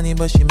on the money,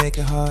 but she make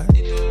it hard.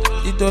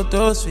 You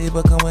do sweet,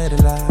 but come with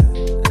a lie.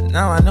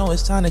 Now I know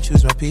it's time to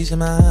choose my peace of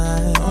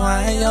mind.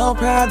 Why your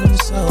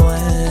problems so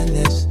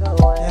endless?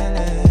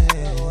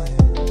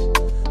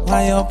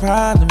 Why your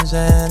problems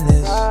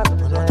endless?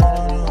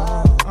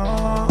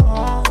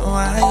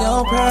 Why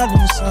your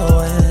problems so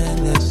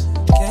endless?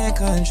 Can't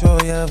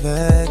control your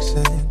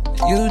vexing.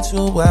 You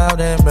too wild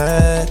and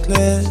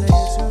reckless.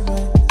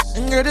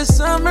 Girl, the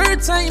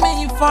summertime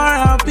ain't far,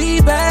 I'll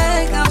be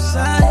back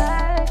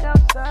outside.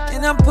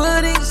 And I'm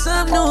putting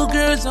some new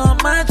girls on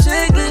my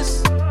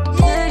checklist.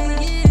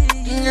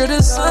 Girl,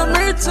 the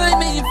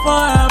summertime ain't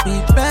far, I'll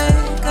be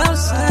back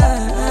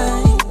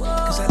outside.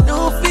 Cause I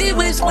know if we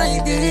waste my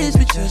days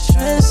with your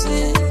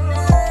stressing.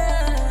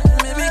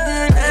 Baby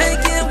girl, I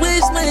can't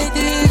waste my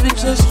days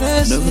with your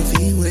stressing. No, if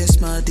you waste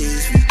my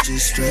days with your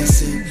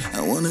stressing.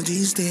 And one of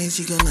these days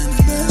you gon' learn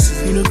a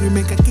lesson. You know, we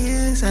make a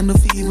kiss, I know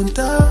if you even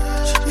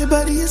touch. Your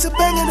body is a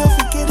banger, don't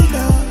forget it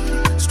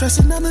all.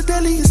 Stressing on the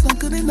daily is not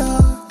good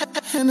enough.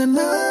 and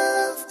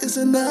enough is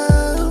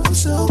enough. I'm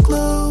so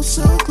close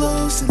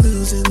to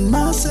losing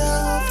my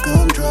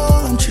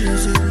self-control. I'm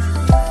choosing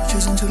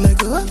to let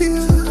go of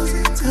you,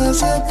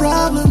 'cause your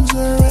problems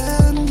are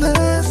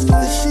endless.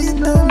 This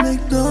shit don't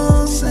make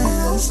no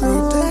sense.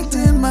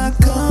 Protecting my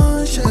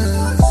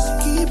conscience,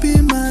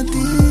 keeping my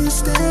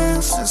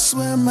distance. I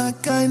swear my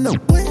kind of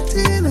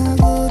waiting I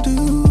go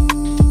do.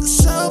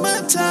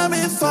 Summertime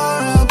before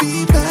I'll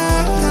be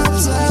back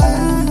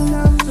outside,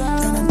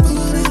 and I'm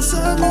putting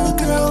some new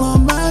girl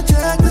on my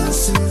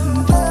checklist.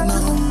 You don't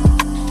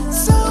know.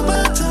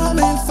 Summertime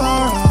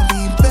before I'll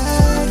be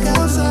back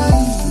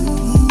outside,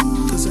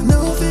 'cause I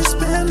know if we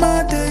spend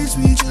my days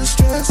we just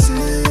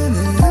stressing.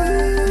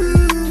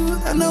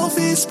 I know if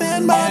we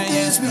spend my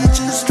days we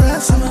just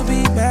stressing. I'ma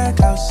be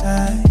back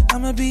outside.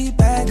 I'ma be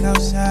back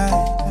outside.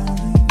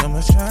 No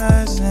more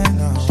stressing,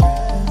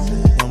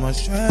 no more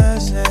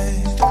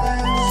stressing.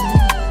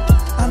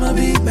 I'ma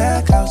be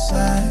back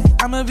outside.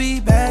 I'ma be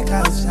back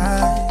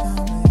outside.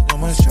 No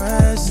more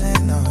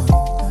stressing, no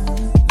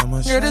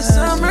more stressing. The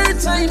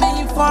summertime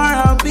ain't far,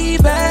 I'll be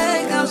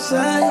back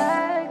outside.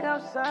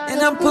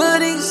 And I'm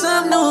putting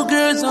some new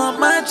girls on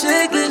my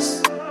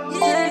checklist.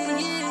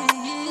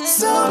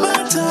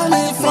 Summertime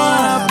ain't far,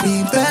 I'll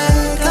be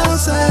back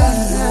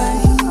outside.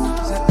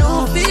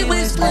 Don't be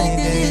waste like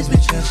this,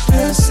 but you're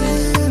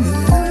stressing.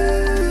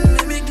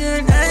 Baby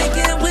girl, I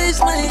can't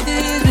waste my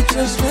days, but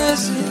you're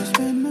stressing.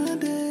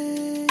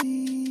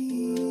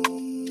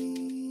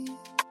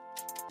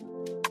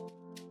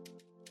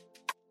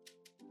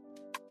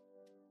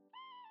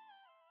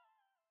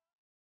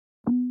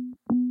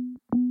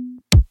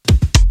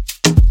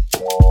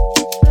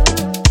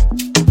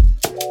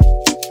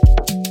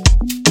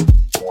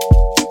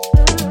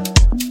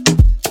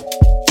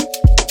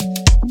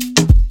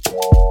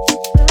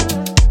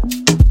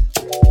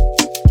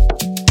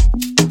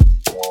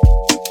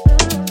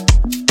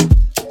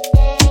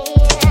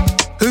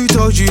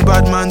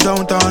 Bad man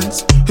don't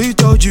dance. Who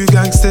told you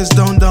gangsters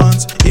don't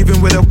dance?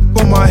 Even with a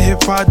on my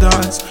hip I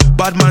dance.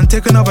 Bad man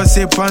take another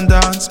sip and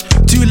dance.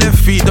 2 left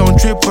feet don't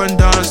trip and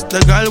dance.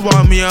 The girl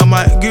want me, I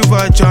might give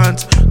her a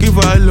chance. Give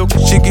her a look,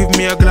 she give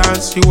me a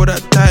glance. You wore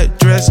that tight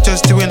dress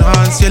just to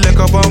enhance. You like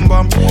a bum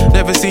bum.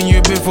 Never seen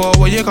you before.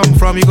 Where you come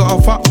from? You got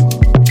a fuck,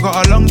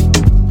 got a lung.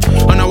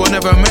 I know I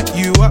never met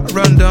you at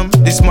random.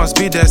 This must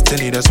be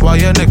destiny. That's why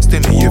you're next to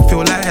me. You feel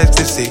like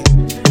ecstasy.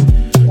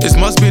 This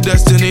must be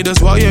destiny,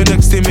 that's why you're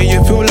next to me,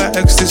 you feel like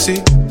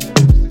ecstasy.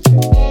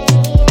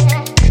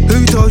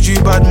 Who told you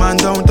bad man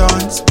don't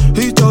dance?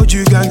 Who told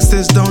you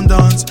gangsters don't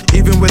dance?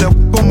 Even with a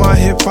on my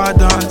hip I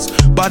dance.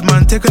 Bad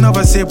man take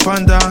another sip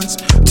and dance.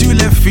 2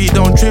 left feet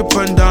don't trip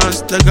and dance.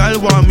 The girl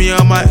want me,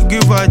 I might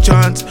give her a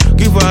chance.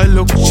 Give her a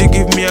look, she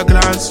give me a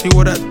glance. You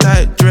wore that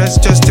tight dress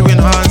just to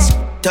enhance.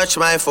 Touch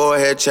my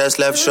forehead, chest,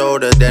 left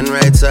shoulder, then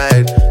right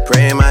side.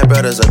 Praying my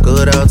brothers are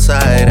good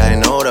outside. I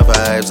know the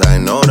vibes, I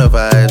know the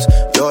vibes.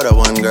 You're the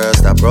one girl,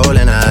 stop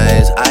rolling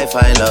eyes. I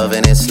find love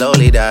and it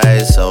slowly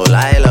dies. So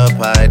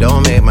lullaby,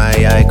 don't make my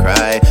eye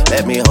cry.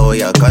 Let me hold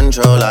your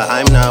controller.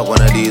 I'm not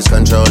one of these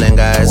controlling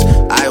guys.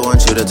 I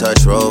want you to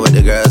touch roll with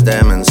the girls,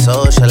 them and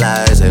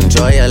socialize.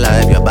 Enjoy your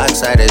life, your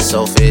backside is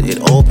so fit, it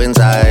opens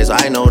eyes.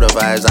 I know the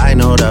vibes, I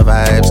know the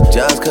vibes.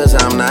 Just 'cause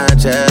I'm not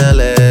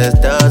jealous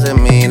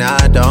doesn't mean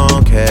I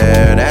don't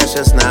care. That's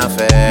just not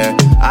fair.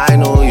 I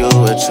knew you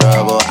were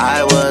trouble,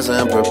 I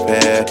wasn't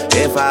prepared.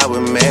 If I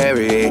were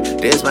married,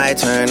 this might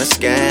turn a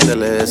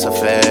scandalous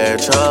affair.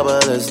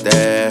 Trouble is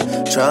there,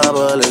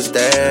 trouble is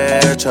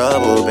there.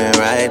 Trouble been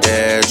right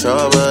there,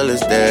 trouble is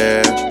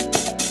there.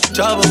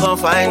 Trouble gon'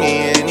 find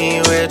me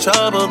anywhere.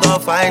 Trouble gon'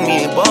 find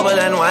me, bubble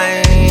and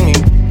whiny.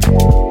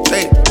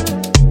 Hey.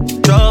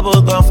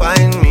 Trouble gon'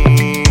 find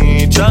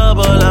me.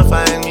 Trouble'll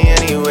find me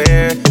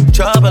anywhere.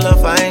 Trouble'll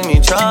find me.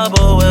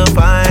 Trouble will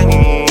find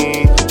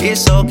me.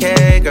 It's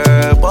okay,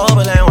 girl.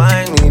 Bubble and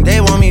whiny.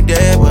 They want me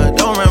dead, but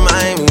don't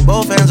remind me.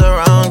 Both hands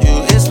around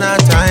you. It's not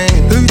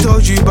time. Who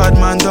told you bad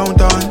man don't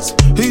dance?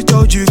 Who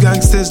told you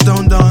gangsters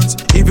don't dance?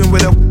 Even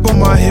with a on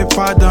my hip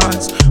I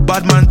dance.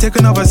 Bad man take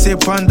another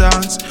sip and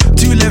dance.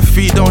 2 left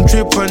feet don't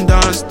trip and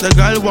dance. The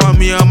girl want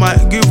me, I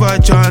might give her a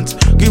chance.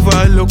 Give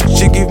her a look,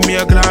 she give me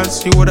a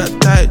glance. You wore that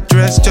tight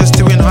dress just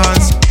to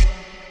enhance.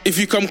 If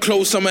you come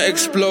close, I'ma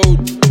explode.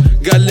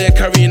 Got leg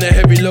carrying a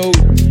heavy load.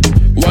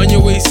 Wind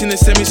your waist in a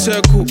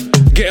semicircle.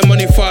 Getting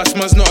money fast,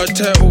 man's not a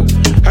turtle.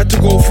 Had to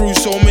go through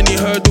so many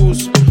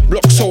hurdles.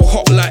 Block so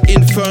hot like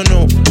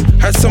inferno.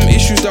 Had some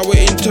issues that were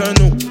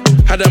internal.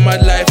 Had a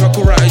mad life, I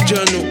could write a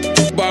journal.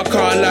 But I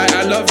can't lie,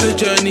 I love the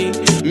journey.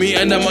 Me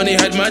and the money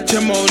had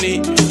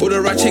matrimony. All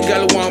the ratchet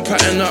gal want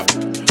pattern up.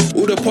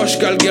 All the posh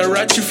gal get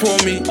ratchet for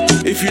me.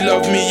 If you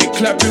love me, you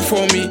clap it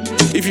for me.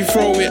 If you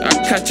throw it, I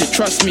catch it,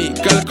 trust me.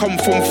 Gal come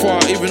from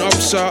far, even up,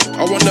 sir.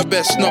 I want the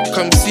best, not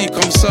come see,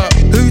 come sir.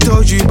 Who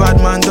told you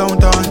bad man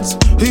don't dance?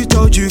 Who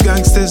told you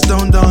gangsters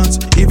don't dance?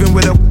 Even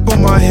with a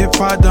on my hip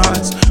I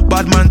dance.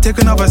 Bad man take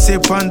another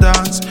sip and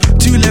dance.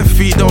 2 left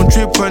feet don't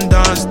trip and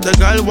dance. The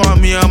girl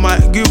want me, I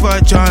might give her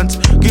a chance.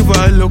 Give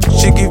her a look,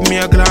 she give me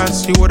a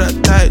glance. You wore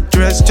that tight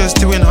dress just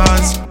to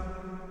enhance.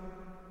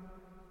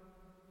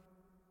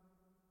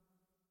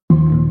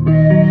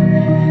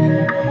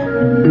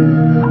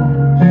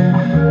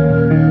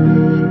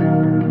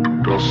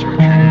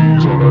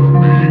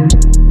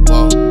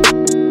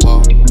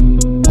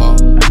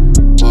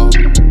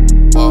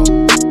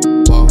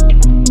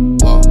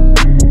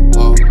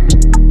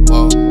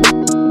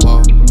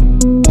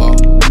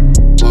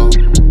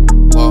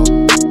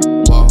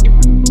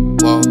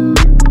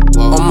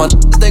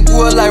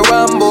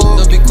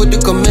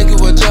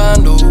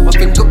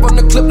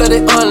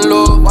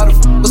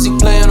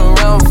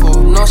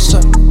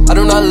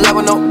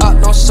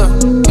 no sir.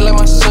 You like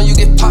my son, you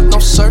get popped, no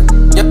sir.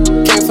 Yeah,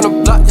 came from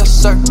the block, yes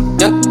sir.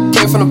 Yeah,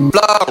 came from the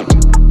block.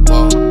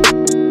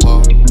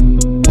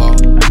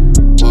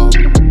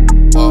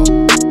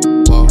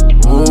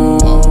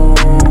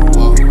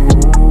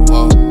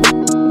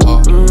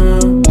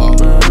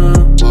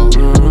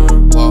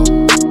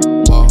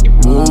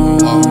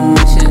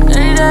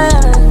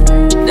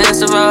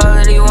 Dance around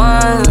all the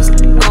ones.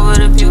 Over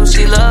the people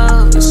she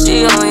loves.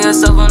 She on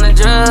herself on the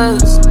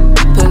drugs.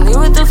 Put me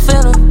with the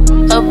feeling.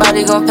 Her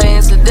body gon' pay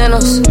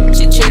incidentals.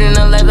 She treating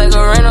her life like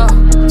a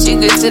rental. She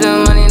get to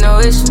the money, no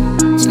issue.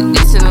 She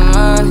get to the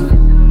money.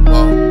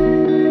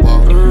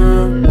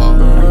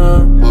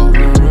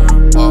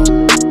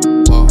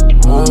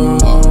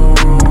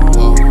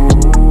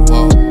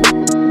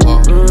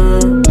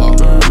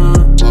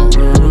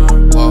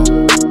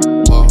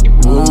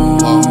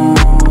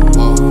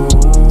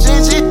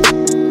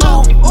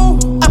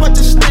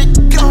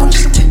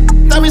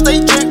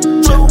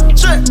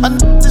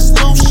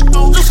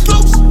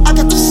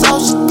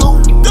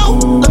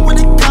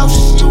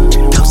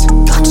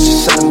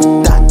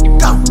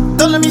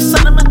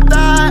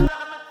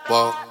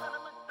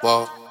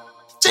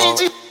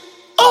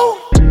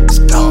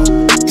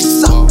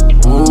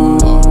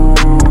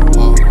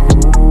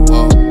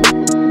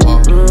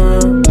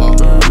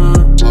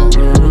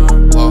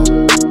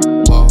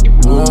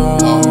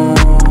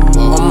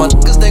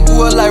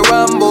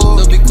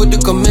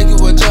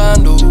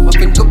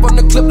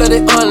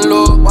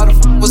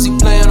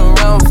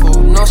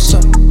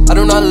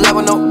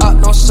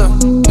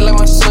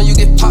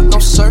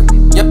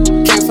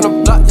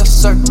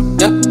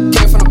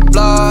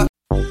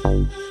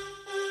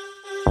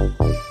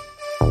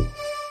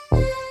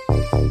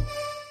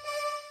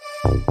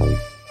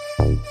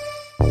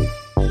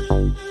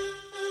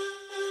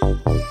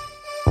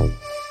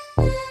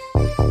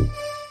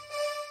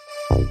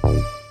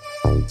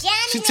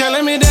 She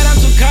telling me that I'm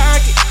too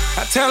cocky.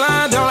 I tell her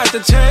I don't like to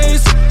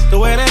chase it. The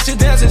way that she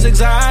dances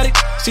exotic.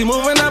 She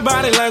moving her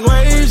body like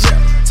waves, yeah.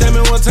 Tell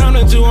me what time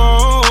that you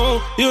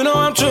on. You know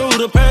I'm true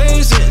to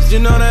patience. You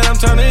know that I'm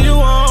turning you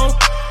on.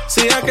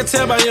 See, I can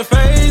tell by your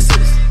faces.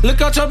 Look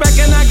out your back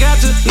and I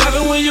got you. Love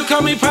it when you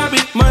call me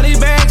Poppy. Money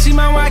bag, she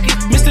my wacky.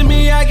 Mr.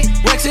 Miyagi.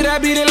 Wax it, I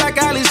beat it like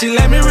Ali. She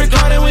let me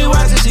record and we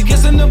watch it. She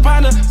gets in the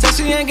partner. Said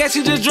she ain't got,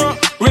 she just drunk.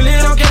 Really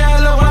don't care,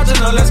 I love watching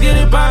her. Let's get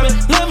it poppin'.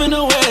 Loving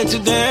the way that you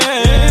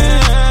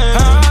dance.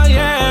 Oh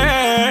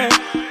yeah.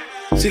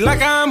 She like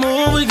how I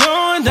move, we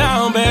going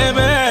down,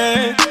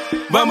 baby.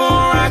 Bubble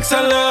rocks,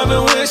 I love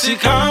it when she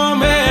call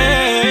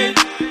me.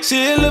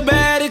 She a little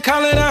baddie,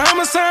 call it a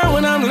homicide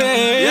when I'm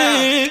late.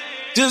 Yeah.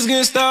 Just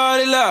get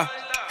started, love.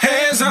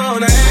 Hands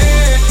on her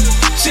head,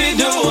 she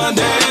do her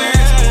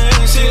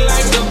dance. She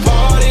like to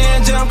party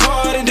and jump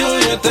party, do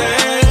your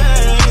thing.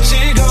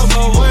 She go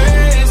both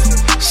ways,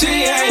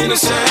 she ain't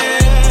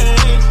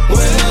ashamed.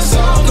 When the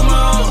song come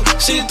on,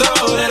 she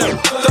throw it up,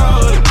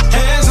 throw it.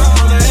 Hands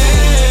on her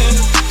head,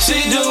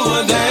 she do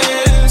her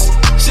dance.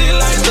 She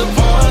like to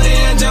party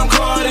and jump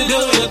party,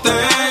 do your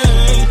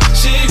thing.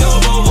 She go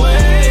both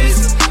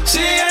ways,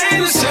 she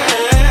ain't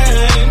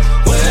ashamed.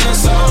 When the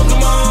song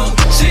come on,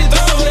 she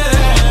throw that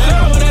ass.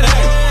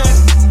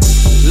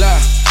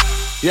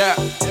 Yeah,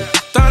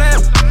 throw that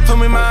for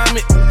me,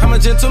 mommy. I'm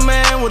a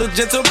gentleman with a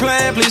gentle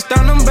plan. Please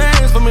throw them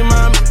bands for me,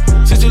 mommy.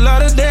 Since you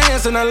love to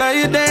dance and I love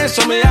you dance,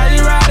 show me how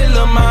you ride it,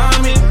 little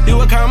mommy. You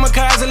a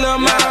kamikaze, little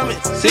mommy.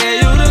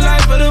 Say you the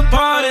life of the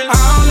party. I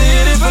only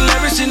hit it for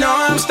leverage. She know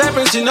I'm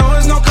stepping. She know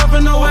it's no cup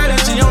and no wedding.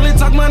 She only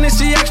talk money,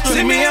 she extra.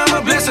 See me, I'm a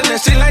blessing, and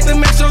she like to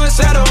make sure it's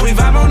settled. We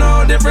vibe on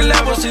all different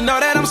levels. She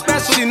know that I'm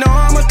special. She know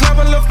I'm a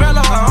clever little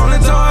fellow. I only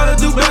told her to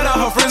do better.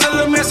 Her friends a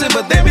little messy,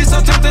 but they be so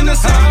tempting to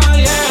say,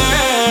 oh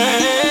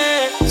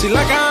yeah. She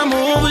like how I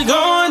move, we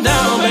going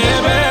down,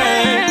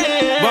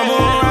 baby. Bubble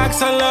rocks,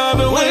 I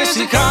love it when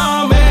she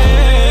call me.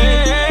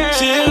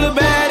 She a little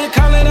baddie,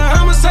 call it a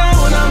homicide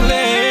when I'm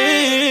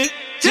late.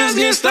 Just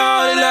get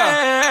started up.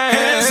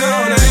 Hands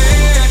on her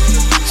head,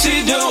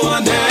 she do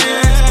her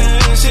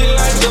dance. She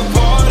like to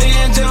party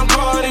and jump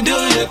party, do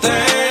your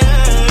thing.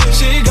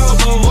 She go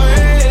both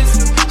ways,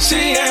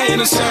 she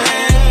ain't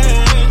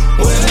ashamed.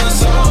 When the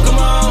song come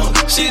on,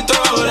 she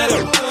throw that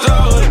up,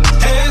 throw it.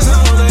 Hands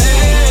on her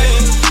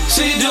head,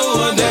 she do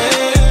her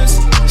dance.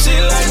 She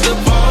like to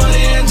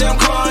party and jump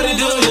party,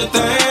 do your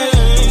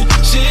thing.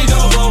 She go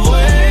both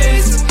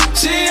ways,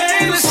 she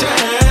ain't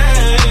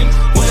ashamed.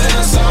 When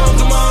the song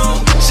come on,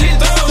 she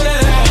throw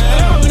that ass,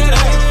 throw that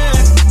ass.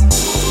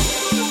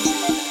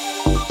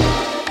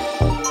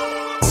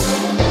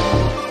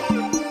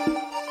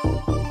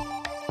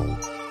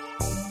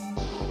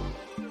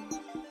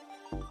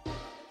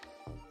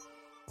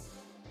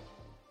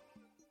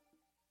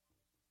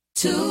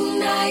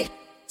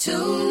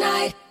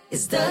 Tonight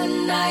is the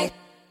night.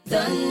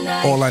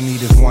 All I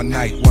need is one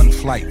night, one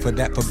flight. For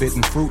that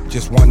forbidden fruit,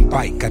 just one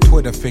bite. Got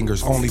Twitter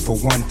fingers only for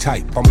one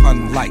type. I'm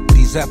unlike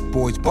these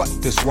F-boys, but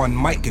this one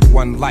might get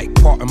one like.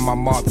 Parting my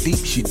mob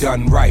deep, she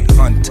done right.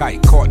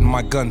 Untight, caught in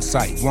my gun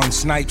sight. One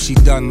snipe, she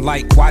done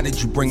like. Why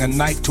did you bring a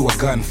knife to a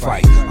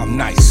gunfight? I'm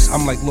nice,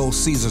 I'm like Little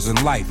Caesars in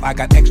life. I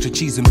got extra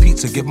cheese and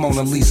pizza, give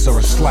Mona Lisa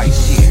a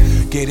slice.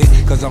 Yeah, get it?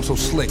 Cause I'm so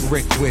slick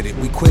Rick with it.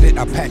 We quit it,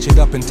 I patch it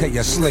up and tell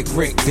ya slick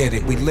Rick did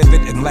it. We live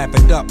it and lap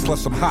it up,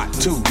 plus I'm hot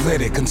too,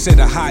 lit it.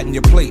 Consider hiding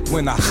your plate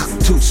when I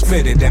too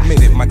spit it.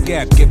 Admit it, my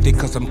gap gifted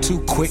cause I'm too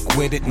quick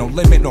with it. No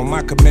limit on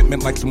my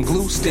commitment like some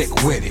glue stick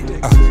with it.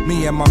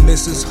 Me and my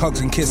missus,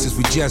 hugs and kisses,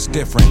 we just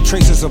different.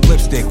 Traces of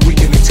lipstick, we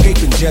can escape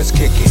and just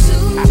kick it.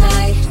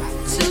 Tonight,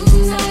 it's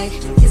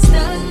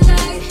the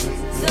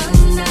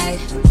night.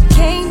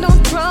 Can't no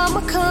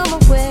drama come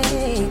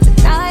away.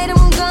 Tonight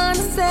I'm gonna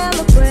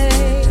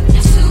celebrate.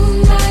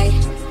 Tonight,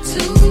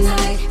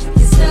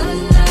 it's the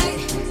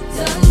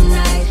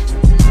night.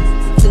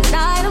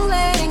 Tonight I'm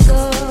letting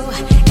go.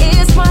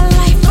 It's my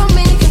life, I'm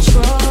in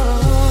control.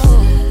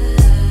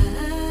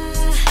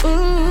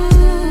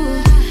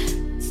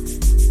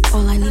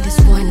 All I need is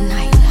one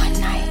night.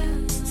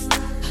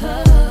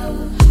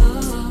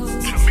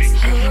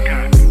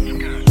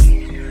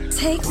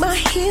 Take my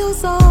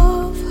heels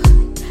off,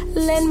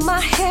 let my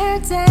hair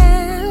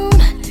down.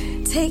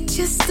 Take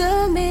just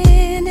a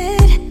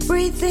minute,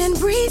 breathe in,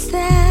 breathe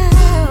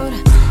out.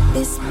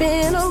 It's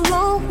been a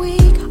long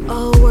week,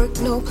 all work,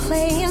 no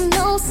play and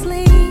no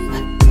sleep.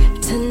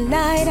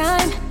 Tonight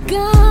I'm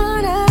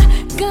gonna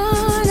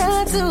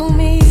do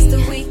me. It's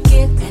the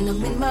weekend and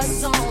I'm in my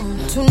zone.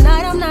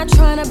 Tonight I'm not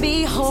trying to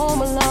be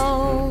home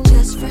alone.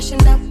 Just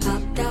freshened up,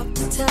 popped out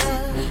the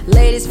tub.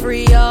 Ladies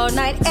free all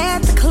night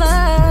at the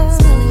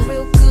club. Smelling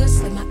real good,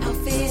 slip my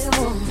outfit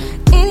on.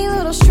 Any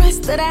little stress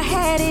that I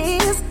had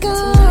is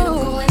gone. Tonight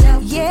I'm going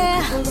out,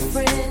 yeah, with a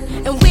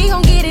friend. And we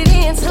gon' get it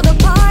in till the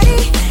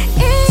party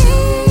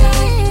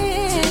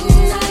ends.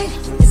 Tonight,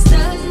 it's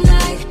the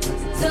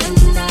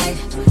night.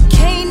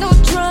 Can't no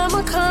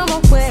drama come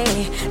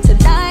away.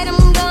 Tonight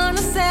I'm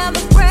gonna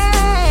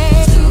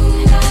celebrate.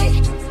 Tonight,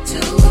 it's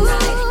the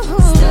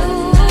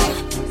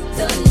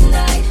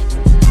night.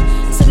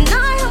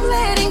 Tonight I'm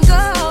letting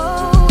go.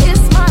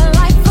 It's my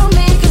life, I'm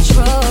in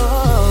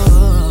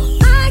control.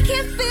 I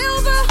can feel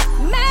the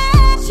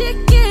magic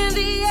in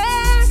the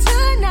air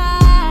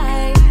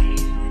tonight.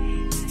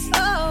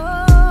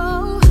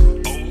 Oh,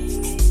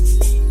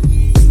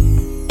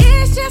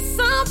 it's just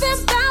something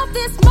about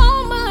this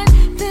moment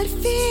that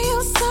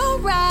feels so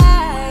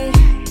right.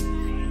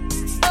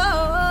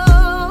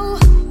 Oh,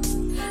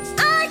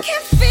 I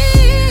can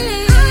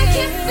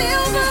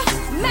feel the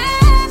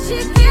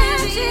magic in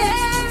the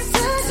air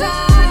tonight.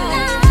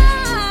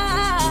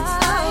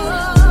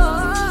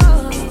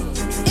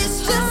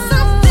 It's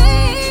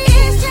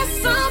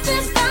just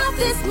something about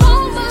this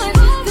moment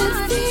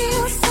that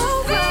feels so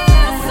right.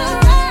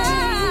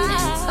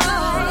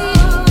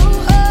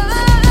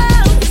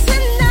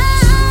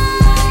 Tonight,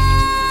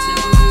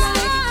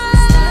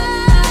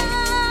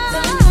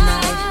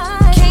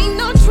 can't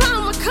no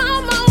drama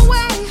come my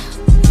way.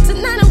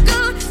 Tonight I'm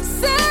gonna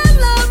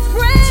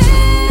celebrate.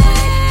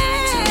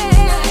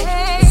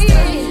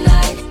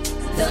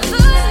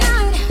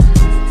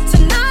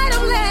 Tonight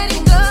I'm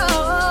letting go.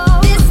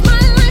 It's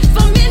my life,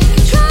 I'm in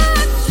control.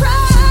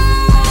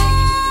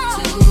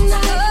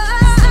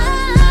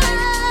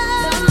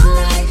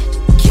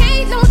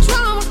 Can't no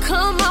drama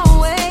come my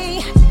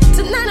way.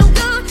 Tonight I'm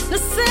gonna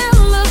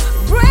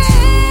celebrate.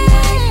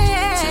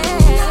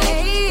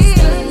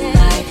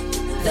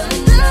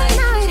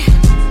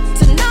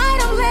 Tonight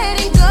I'm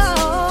letting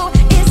go.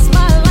 It's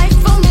my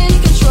life, I'm in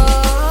control.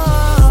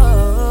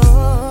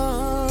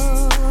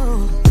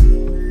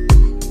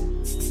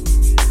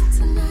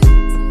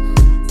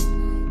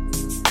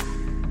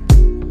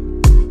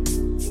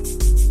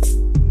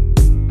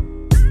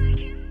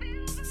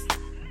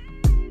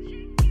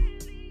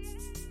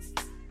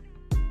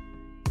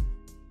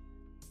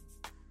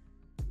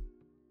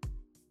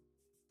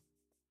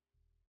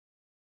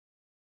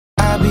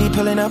 I be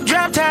pulling up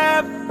drop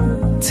top,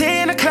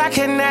 10 o'clock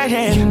at night,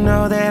 and you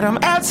know that I'm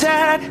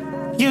outside.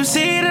 You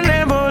see the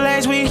Lambo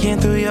lights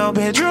weekend through your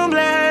bedroom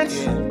blinds.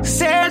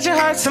 Said your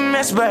heart's a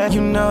mess, but you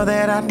know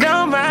that I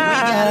don't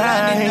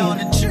mind.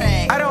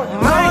 I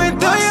don't mind. Going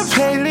through your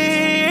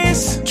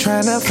playlist,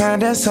 trying to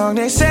find a song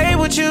that say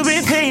what you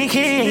been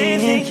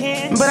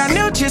thinking. But I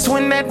knew just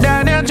when that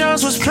Donnell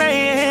Jones was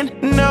playing,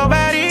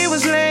 nobody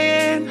was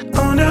laying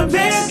on the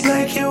bed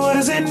like it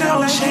wasn't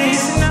no shame.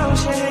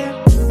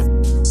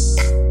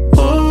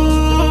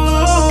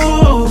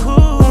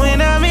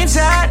 When I'm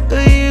inside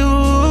of you,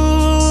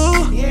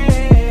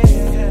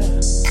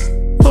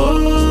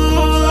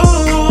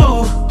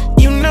 ooh,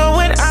 you know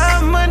what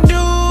I'ma do.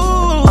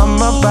 I'm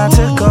about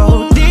to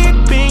go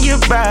deep in your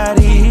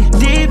body,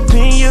 deep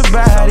in your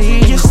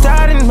body. You're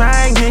starting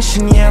my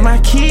ignition, yeah, my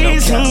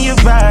keys in your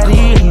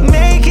body.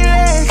 Make it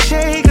like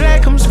shake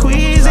like I'm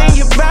squeezing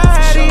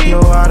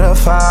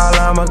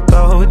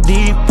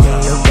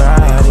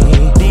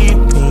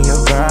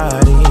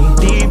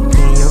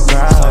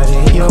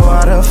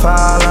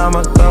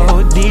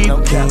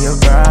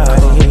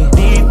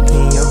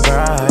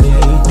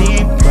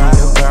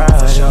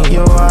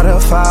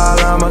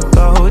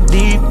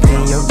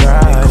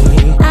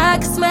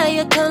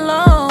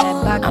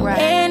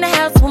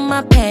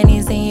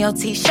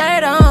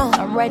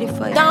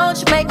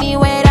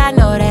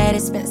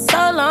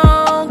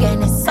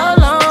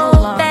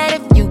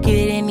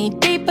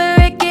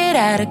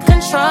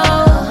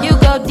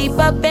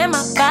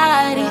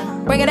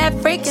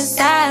awake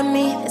inside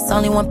me. It's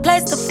only one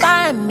place to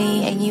find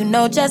me, and you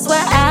know just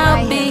where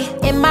I'll be.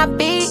 In my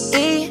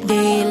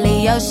B.E.D.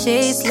 Leo,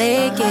 she's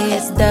leaky.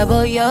 It's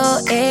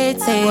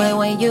W.E.T.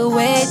 when you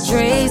with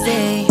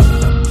Dreezy.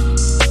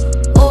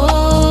 Ooh,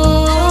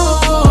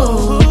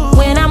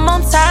 when I'm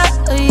on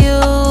top of you.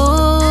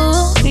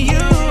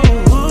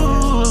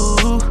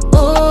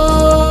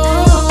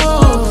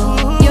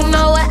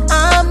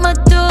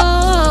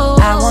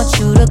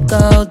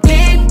 Go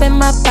deep in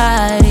my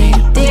body,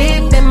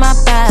 deep in my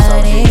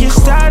body. You're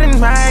starting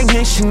my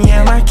ignition,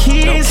 yeah, my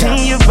keys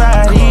in your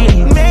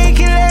body. Make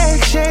your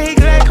legs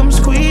shake like I'm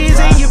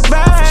squeezing your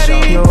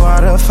body. Your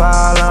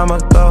waterfall, I'ma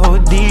go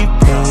deep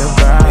in your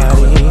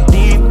body,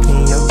 deep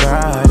in your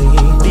body,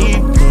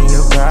 deep in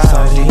your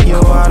body.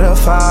 Your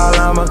waterfall,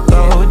 I'ma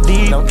go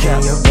deep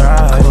in your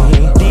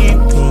body, deep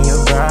in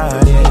your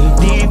body,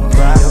 deep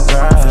in your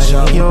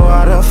body. Your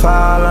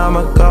waterfall,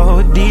 I'ma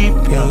go deep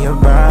in your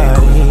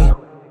body.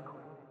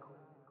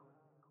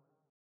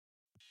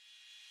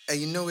 Hey,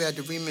 you know we had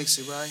to remix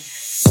it, right?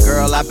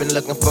 Girl, I've been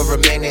looking for a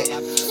minute.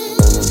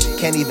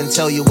 Can't even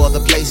tell you all the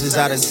places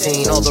I done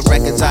seen, all the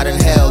records I done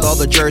held, all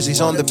the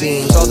jerseys on the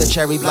beams, all the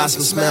cherry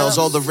blossom smells,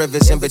 all the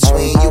rivers in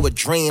between. You a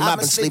dream, I've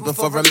been sleeping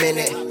for a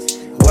minute.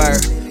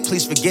 Word.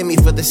 Please forgive me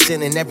for the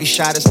sin, and every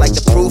shot is like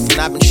the proof. And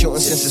I've been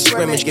shooting since the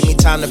scrimmage. Give me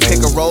time to pick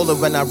a roller.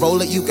 When I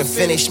roll it, you can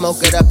finish.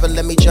 Smoke it up and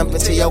let me jump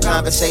into your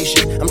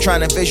conversation. I'm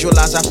trying to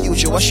visualize our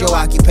future. What's your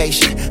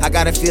occupation? I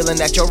got a feeling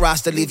that your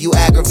roster leave you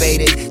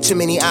aggravated. Too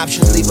many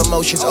options, leave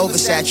emotions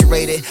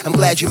oversaturated. I'm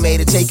glad you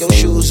made it. Take your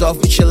shoes off.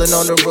 We chilling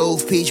on the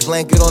roof. Peach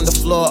blanket on the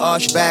floor.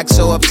 Arch back,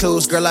 so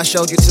obtuse. Girl, I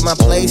showed you to my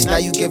place. Now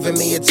you giving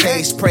me a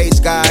taste. Praise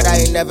God, I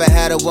ain't never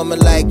had a woman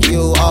like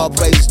you. All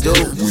praise due.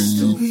 When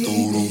you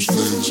throw those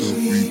legs up,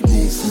 we go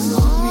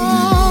for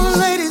oh,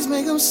 ladies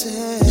make them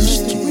say it's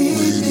the way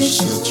the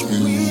sex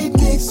when you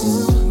go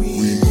for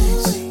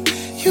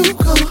you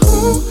go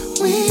ooh,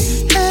 we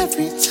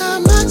every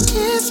time I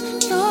kiss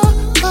your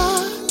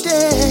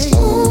body.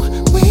 Ooh,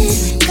 we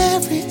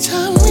every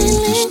time we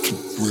link. It's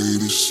the way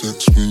the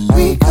sex when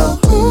we go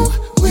ooh,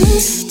 we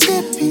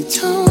tippy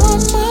toe on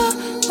my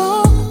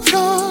bone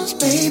floors,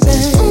 baby.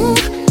 Ooh,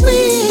 we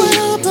put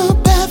on the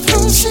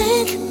bathroom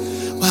sink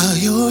while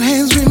your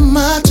hands with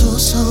my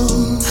torso.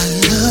 I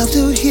love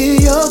to hear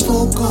your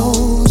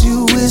vocals.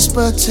 You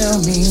whisper, tell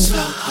me,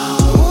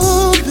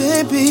 oh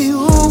baby,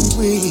 ooh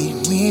we.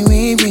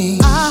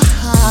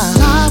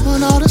 I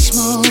want all the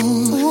smoke.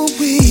 Ooh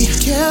we.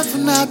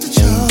 Careful not to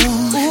choke.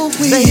 Ooh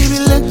we. Baby,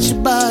 let your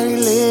body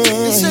live.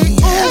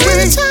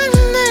 Every time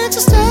you need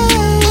to stay.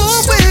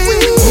 Ooh we.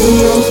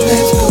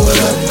 Let's go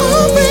up.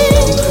 Ooh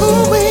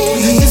we.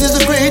 This is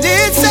the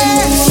greatest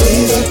sex.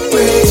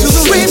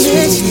 Super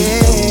remix,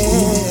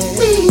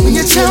 yeah. When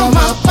you tell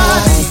my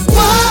body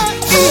what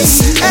is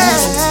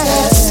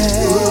sex.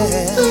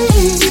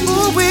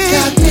 Ooh we.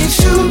 Got me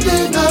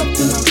shooting up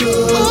the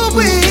club. Ooh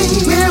we.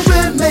 Yeah,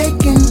 we're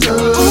making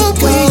love. Ooh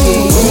we.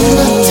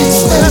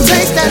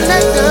 Taste that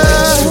nectar.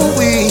 Ooh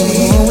we.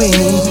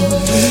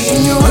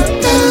 And you work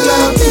that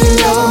love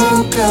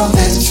below, girl.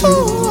 That's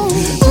true.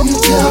 When you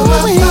tell my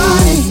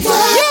body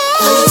what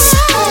is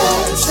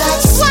sex.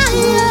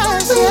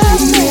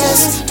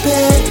 Yes,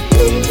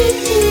 baby.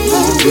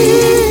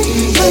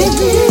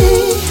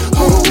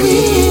 Oh we.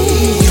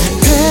 Your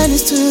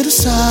panties to the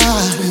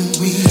side.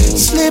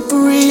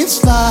 Slippery and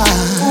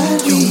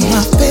slide. You're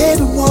my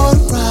favorite water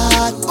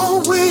ride.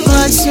 Oh we.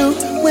 Like you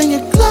when you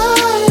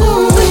glide.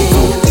 Oh we.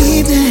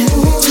 Evening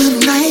to the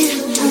night,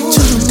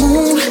 to the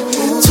moon,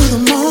 to the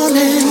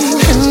morning.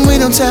 And we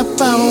don't tap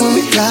out when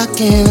we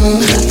clockin'.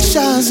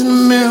 Shines in the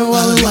mirror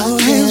while we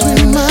walk hands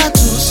with my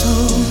torso.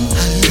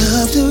 I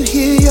love to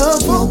hear your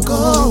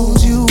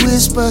vocals. You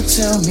whisper,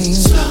 tell me,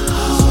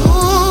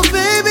 oh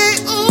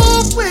baby,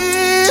 ooh we,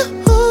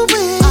 ooh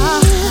we.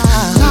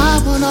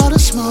 I want all the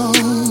smoke.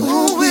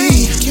 Ooh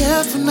we.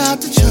 Careful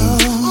not to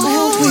choke.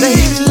 Ooh we.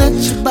 Baby, let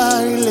your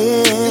body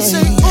live.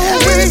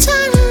 Every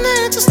time you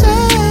need to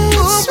stay.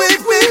 Ooh we.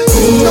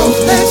 No,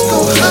 let's go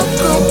up,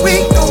 girl. We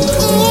go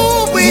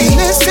ooh we.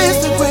 This is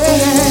the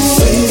greatest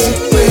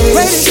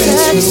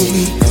sex.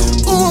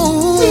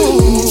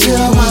 Ooh,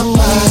 tell my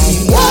body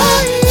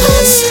what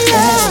is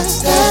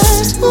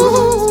sex.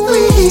 Ooh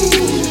we.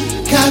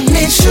 Got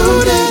me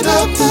shooting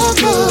up the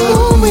club.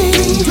 Ooh we.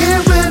 Yeah,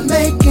 we're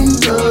making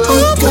love.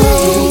 Ooh we.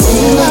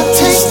 I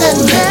taste that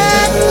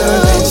nectar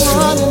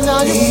running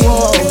on your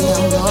wall.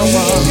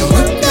 You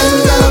work that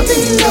love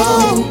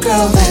below,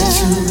 girl. That's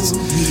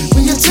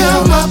when you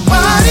tell my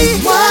body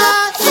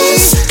what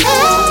is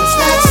sex.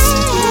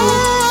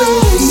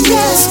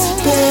 Yes,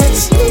 sex.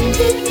 Ooh,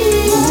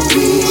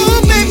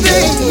 baby.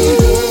 Ooh,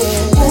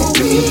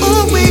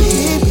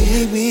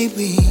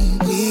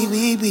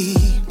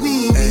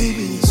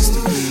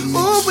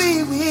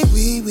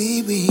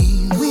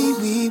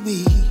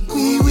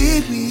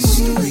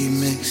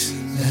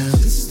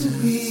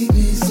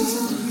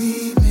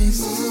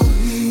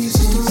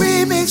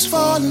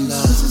 fall in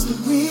love. This is the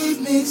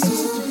remix. This is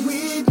the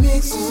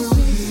remix.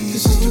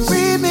 This is the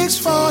remix.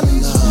 Fall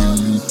in love.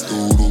 When you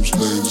throw those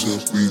legs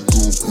up, we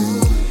go.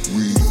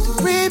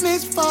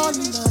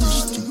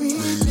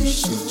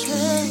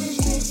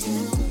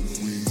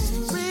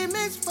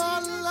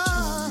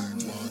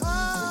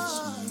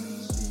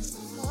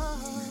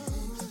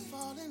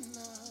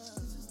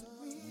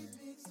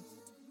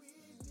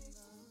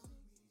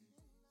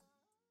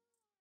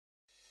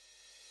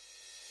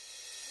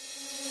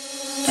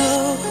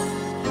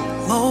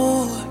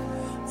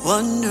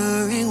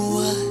 wondering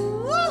why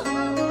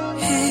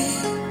he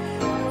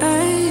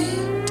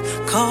ain't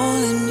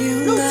calling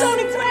you back.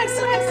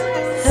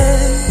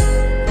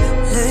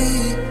 Lately,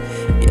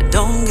 you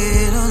don't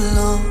get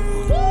along.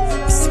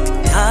 You're sick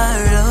and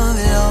tired of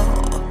it all.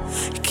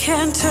 You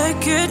can't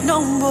take it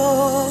no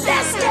more.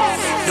 Let's go.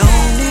 No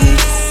need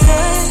to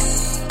say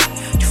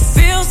you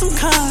feel some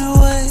kind of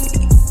way.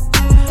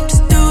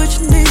 Just do what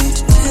you need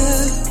to do.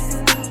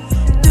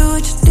 Do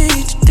what you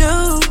need to do.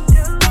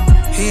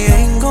 He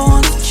ain't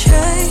gonna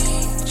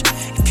change.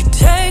 If you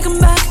take him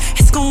back,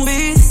 it's gonna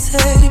be the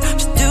same.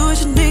 Just do what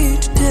you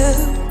need to do.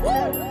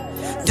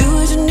 Do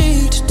what you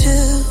need to do.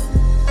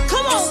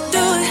 Come on, just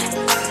do it,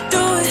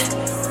 do it,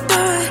 do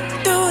it,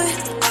 do it.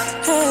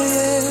 Hey,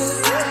 yeah.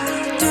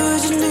 Do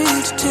what you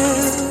need to do.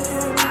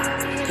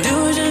 Do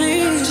what you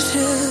need to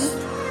do.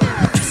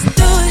 Just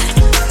do it,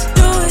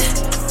 do it,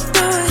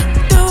 do it,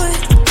 do it.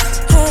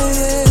 Hey,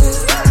 yeah.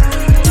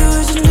 Do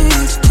what you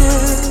need to do.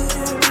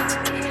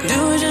 Do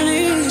what you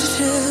need to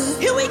do.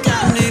 Here we go.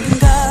 And even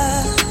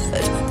God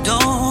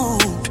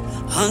don't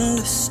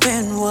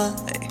understand why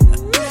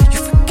you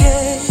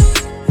forget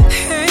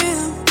him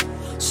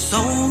so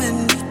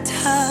many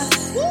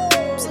times.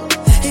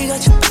 He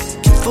got you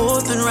back and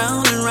forth and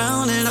round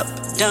and up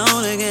and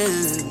down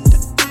again.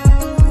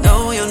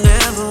 No, you'll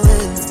never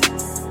win.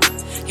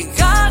 You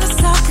gotta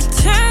stop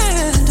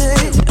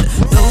pretending.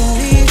 No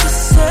need to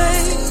say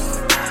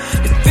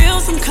you feel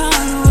some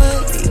kind of way.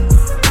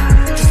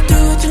 Just do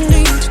what you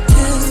need to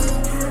do.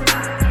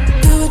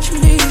 Do what you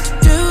need to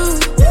do.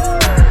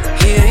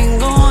 He ain't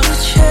gonna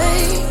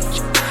change.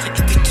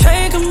 If you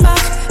take him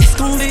back, it's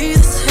gonna be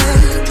the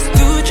same. Just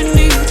do what you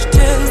need to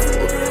do.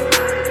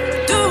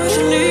 Do what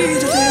you need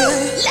to do.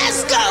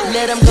 Let's go.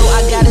 Let him go,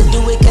 I gotta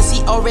do it, cause he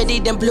already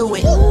done blew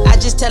it. I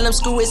just tell him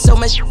screw it, so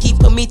much he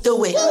put me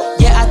through it.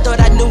 Yeah, I thought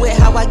I knew it,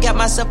 how I got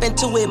myself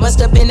into it. Must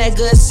have been that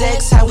good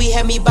sex, how he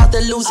had me about to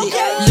lose it.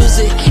 Lose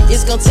it,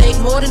 it's gonna take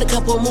more than a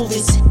couple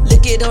movies.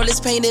 Look at all this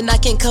pain and I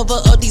can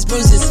cover up these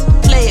bruises.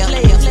 Player,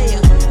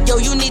 yo,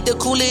 you need to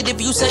cool it. If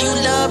you say you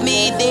love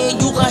me, then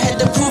you gon' have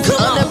to prove it.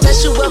 I'm the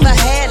best you ever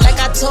had, like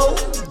I told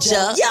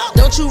ya.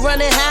 Don't you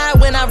run and hide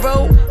when I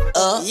roll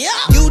up.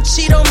 You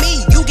cheat on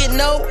me, you get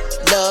no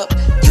love.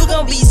 You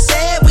gon' be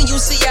sad when you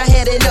see I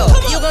had enough.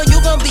 You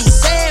gon' be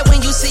sad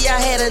when you see I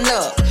had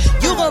enough.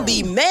 You gon'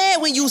 be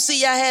mad when you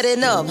see I had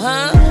enough,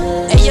 huh?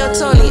 Hey, yo,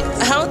 Tony,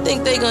 I don't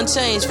think they gon'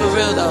 change for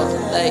real though.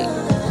 Like,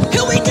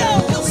 here we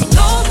go.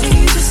 Don't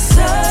need to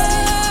say.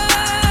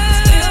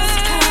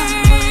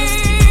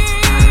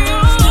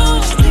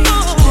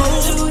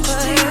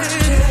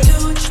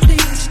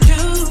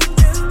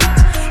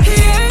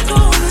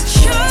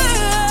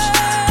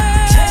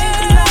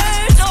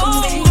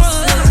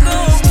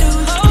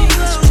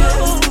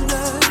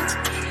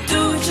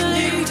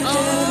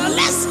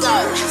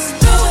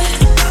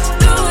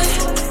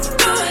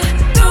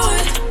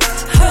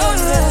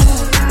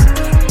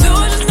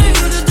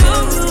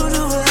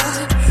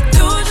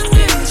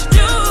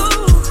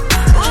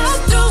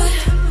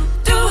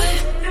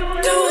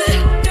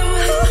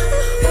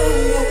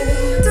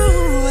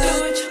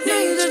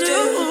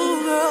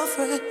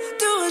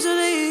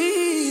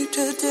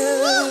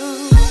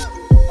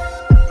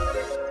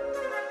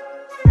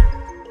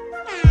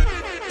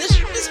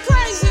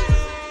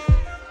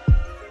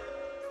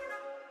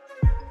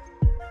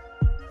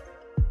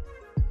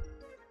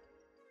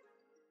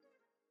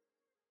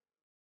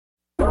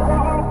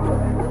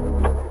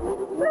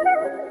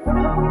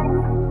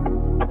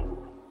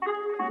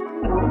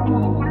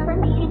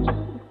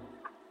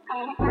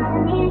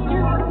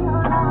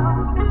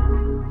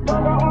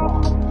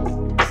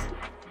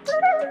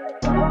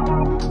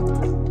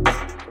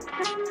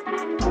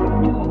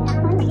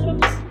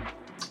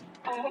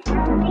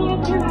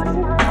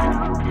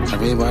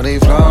 Everybody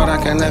flawed, I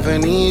can never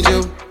need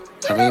you.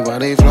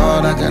 Everybody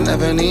flawed, I can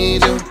never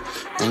need you.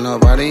 Ain't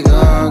nobody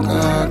God.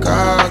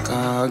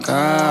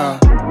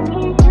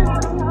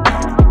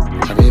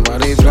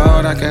 Everybody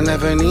flawed, I can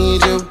never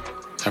need you.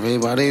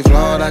 Everybody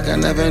flawed, I can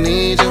never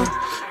need you.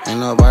 Ain't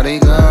nobody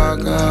God.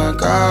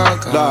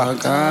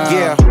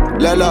 Yeah,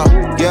 Lelo,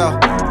 yeah.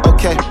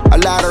 Okay, a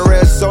lot of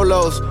red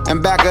solos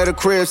and back of the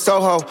crib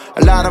Soho.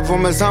 A lot of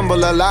them is humble,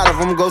 a lot of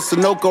them go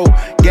Sunoco.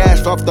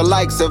 Gashed off the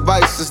likes,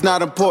 advice is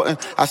not important.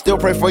 I still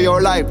pray for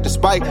your life,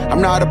 despite I'm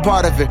not a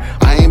part of it.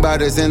 I ain't about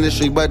this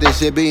industry, but this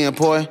shit be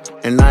important.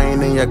 And I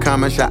ain't in your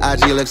comments, your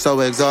IG look so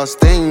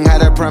exhausting.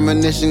 Had a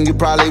premonition, you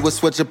probably would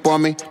switch up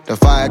on me. The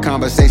fire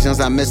conversations,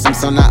 I miss them,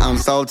 so now I'm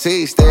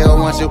salty. Still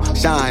want you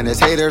shine, there's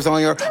haters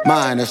on your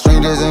mind. There's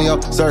strangers in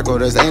your circle,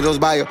 there's angels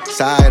by your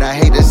side. I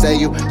hate to say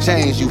you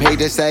changed, you hate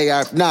to say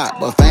I've not.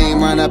 But fame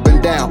run up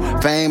and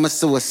down, fame is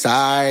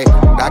suicide.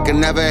 I can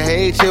never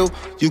hate you,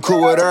 you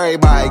cool with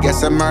everybody.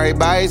 Guess I'm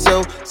everybody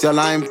too, still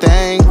I'm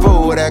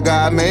thankful that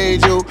God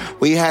made you.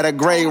 We had a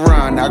great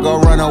run, I go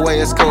run away,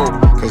 it's cool.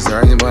 Cause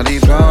everybody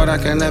flawed, I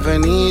can never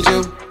need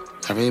you.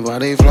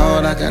 Everybody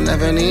flawed, I can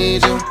never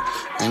need you.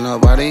 Ain't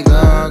nobody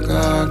God.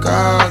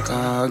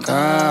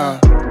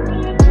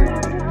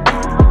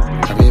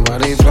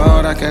 Everybody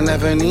flawed, I can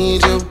never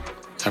need you.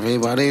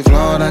 Everybody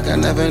flawed, I can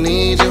never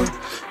need you.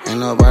 Ain't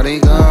nobody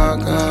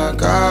God.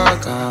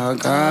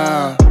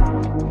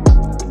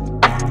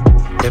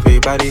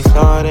 Everybody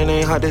flawed and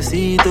ain't hard to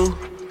see through.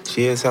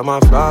 She accept my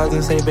flaws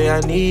and say, babe, I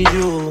need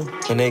you.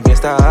 When they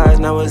against the eyes,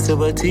 now it's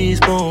silver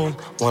teaspoon.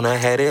 Wanna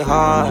had it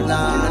hard.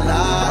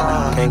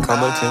 Can't come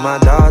between my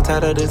dog,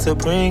 tied up to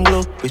Supreme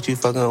glue. Bitch, you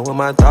fucking with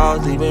my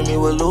dogs, leaving me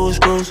with loose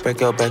screws.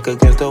 Break your back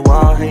against the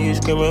wall, hey, you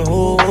screaming,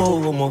 who?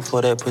 More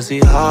for that pussy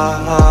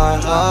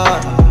hard.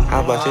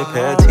 I bought your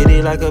pair of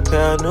titty like a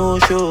pair of new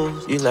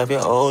shoes. You left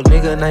your old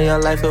nigga, now your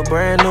life feel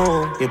brand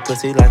new. Your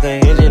pussy like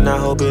an engine, I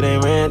hope it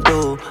ain't ran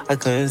through. I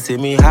couldn't see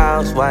me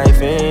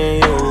housewife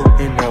in you.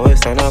 And now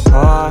it's time to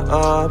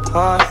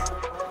apart.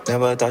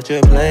 Never thought you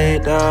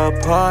played the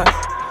part.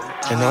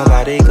 And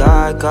nobody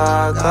got.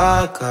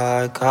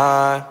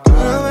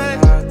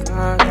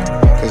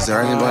 Cause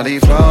everybody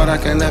flawed, I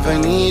can never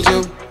need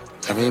you.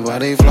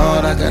 Everybody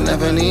flawed, I can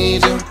never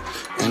need you.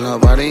 Ain't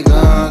nobody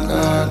God.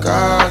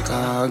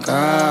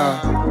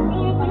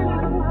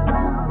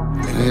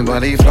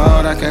 Anybody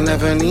flawed, I can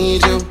never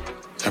need you.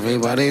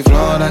 Everybody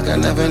flawed, I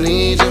can never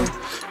need you.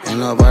 Ain't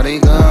nobody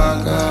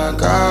God.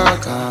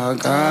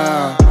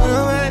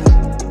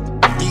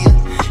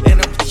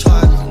 And I'm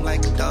charging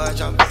like a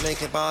Dodge. I'm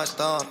making bars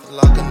stop,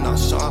 locking up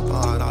sharp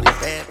hard. All these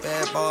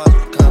bad bars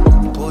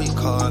come pull your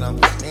card. I'm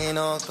leaning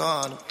on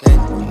guard. I'm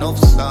playing with no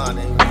facade.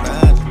 Ain't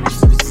bad.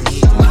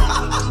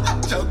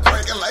 Joe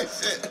cranking like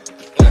shit.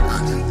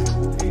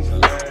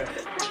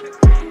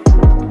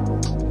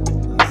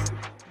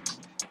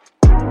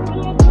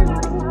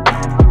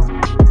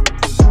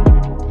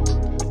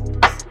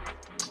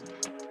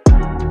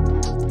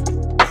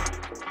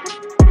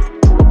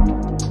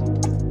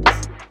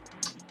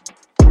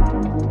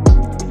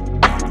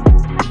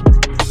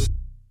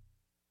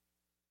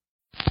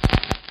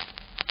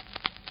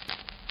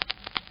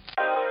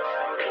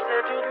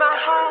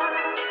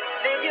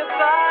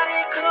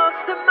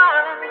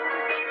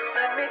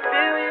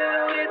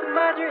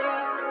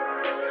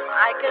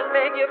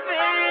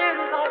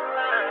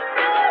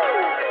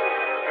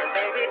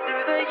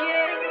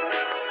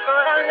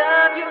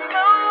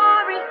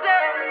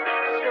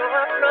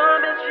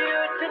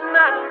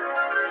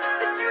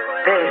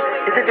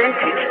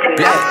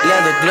 Black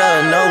leather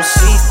glove, no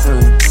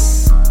see-through.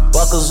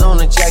 Buckles on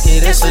the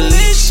jacket, it's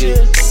elite shit.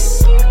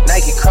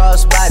 Nike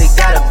crossbody,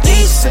 got a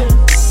piece in.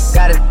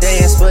 Gotta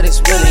dance, but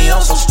it's really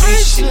on some street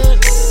shit.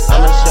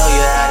 I'ma show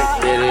you how to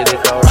get it.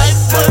 It go right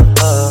foot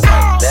up,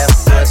 left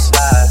foot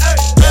slide,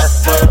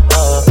 left foot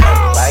up,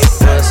 right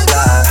foot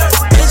slide.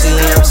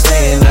 Basically, I'm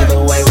saying either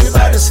way, we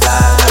bout to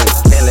slide.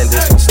 Can't let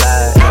this one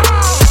slide.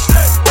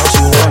 Don't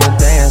you wanna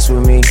dance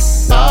with me?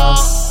 No,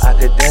 I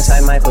could dance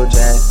like Michael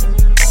Jackson.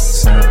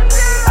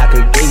 I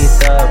could give you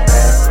the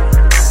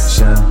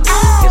passion.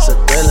 It's a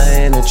thriller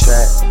in the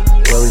track.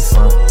 Where we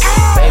from?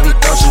 Baby,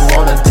 don't you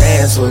wanna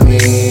dance with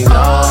me?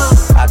 No,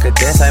 I could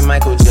dance like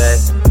Michael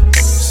Jackson.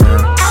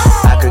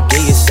 I could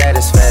give you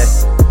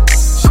satisfaction.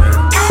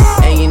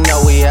 And you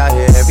know we out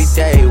here every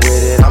day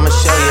with it. I'ma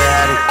show you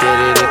how to get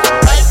it. It go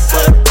right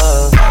foot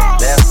up,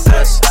 left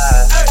foot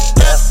slide,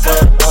 left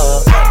foot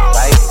up,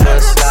 right foot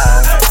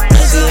slide.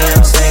 See what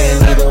I'm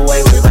saying? Either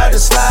way, we bout to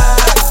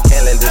slide.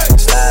 Can't let this one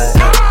slide.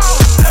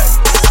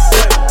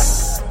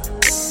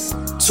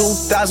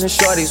 2,000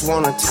 shorties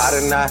wanna tie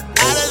the knot.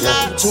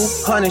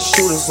 200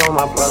 shooters on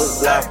my brother's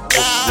block.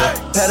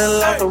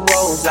 Pedal off the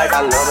roads like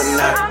I love it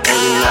not.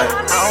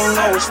 I don't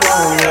know what's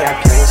wrong with me, I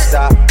can't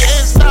stop.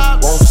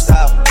 Won't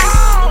stop,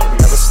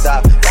 never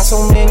stop. Got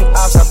so many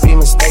ops, I be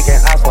mistaken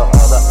ops for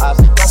other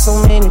ops. Got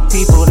so many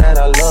people that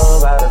I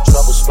love out of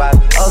trouble spots.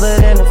 Other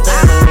than the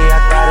family, I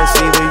gotta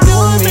see the you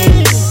and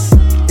me.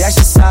 That's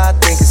just how I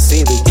think it's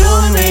either you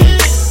and me.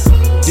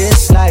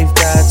 This life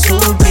got too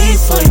deep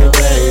for you,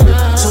 baby.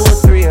 2 or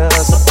 3 of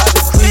us about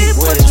to creep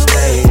where they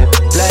stay.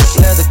 Black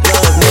leather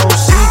glove, no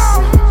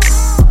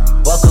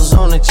secret. Buckles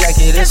on the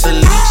jacket, it's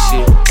elite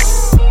shit.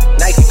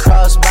 Nike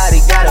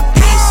crossbody, got a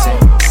piece in.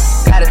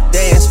 Gotta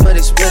dance, but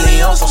it's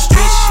really on some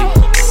street shit.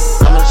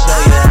 I'ma show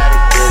you how to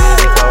get it.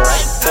 It go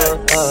right foot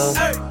up,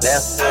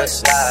 left foot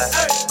slide,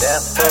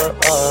 left foot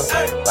up,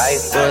 right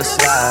foot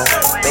slide.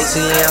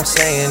 Basically, I'm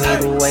saying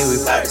either way, we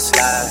bout to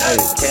slide. Hey,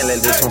 can't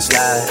let this one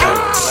slide.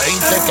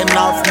 Ain't taking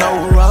off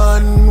no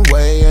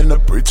runway, and the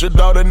preacher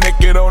daughter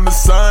naked on the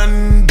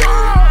Sunday.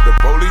 The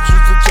police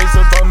used to chase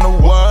us on the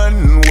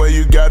one way.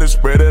 You gotta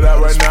spread it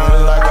out right now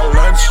like a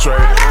lunch tray.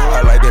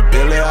 I like that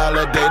Billie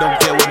Holiday, don't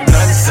care what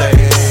none say.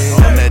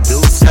 On that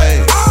Deuce,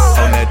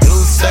 on that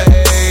Deuce,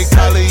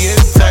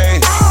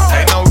 Caliente.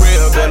 Ain't no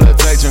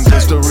rehabilitation,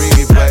 just a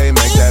replay.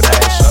 Make that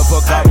ass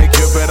shuffle, call me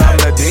Cupid, I'm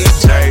the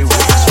DJ.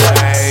 Which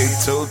way?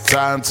 2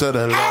 times to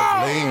the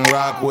left, lean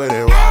rock with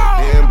it right,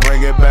 then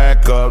bring it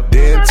back up,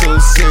 then 2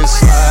 6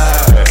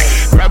 slide.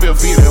 Grab your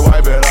feet and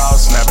wipe it off,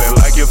 snap it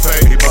like your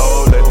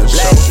Fable. Let the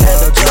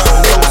chauffeur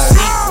drive.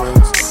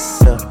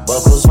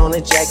 Buckles on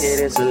the jacket,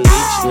 it's elite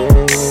shit.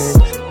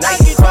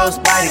 Nike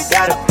crossbody,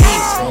 got a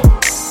piece in.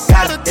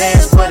 Gotta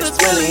dance, but it's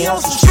really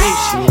on some street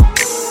shit.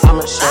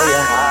 I'ma show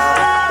you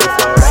how. With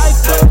the right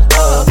foot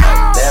up,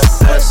 left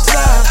foot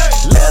slide.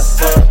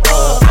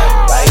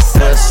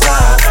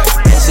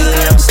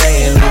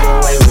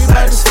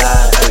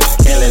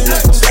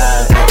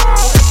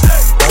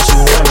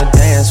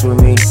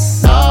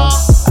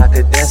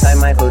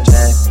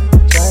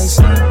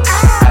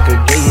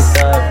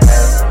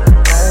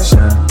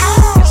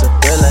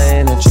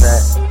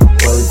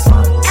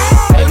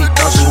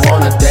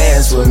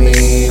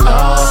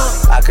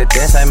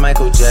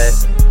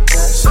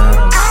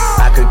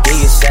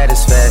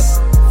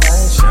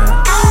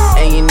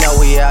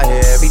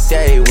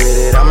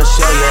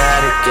 show you how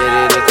to get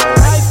it. It go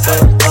right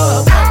foot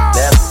up,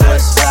 left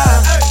foot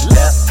slide,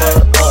 left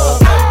foot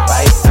up,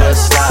 right foot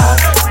slide.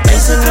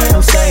 Listen to what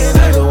I'm saying,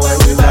 either way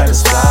we let it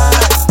slide.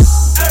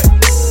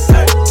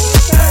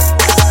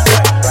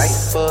 Right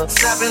foot,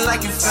 snapping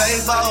like you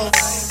Fable.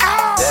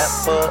 Left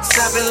foot,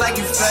 snapping like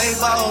you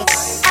Fable.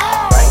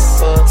 Right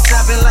foot,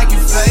 snapping like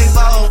you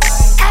Fable.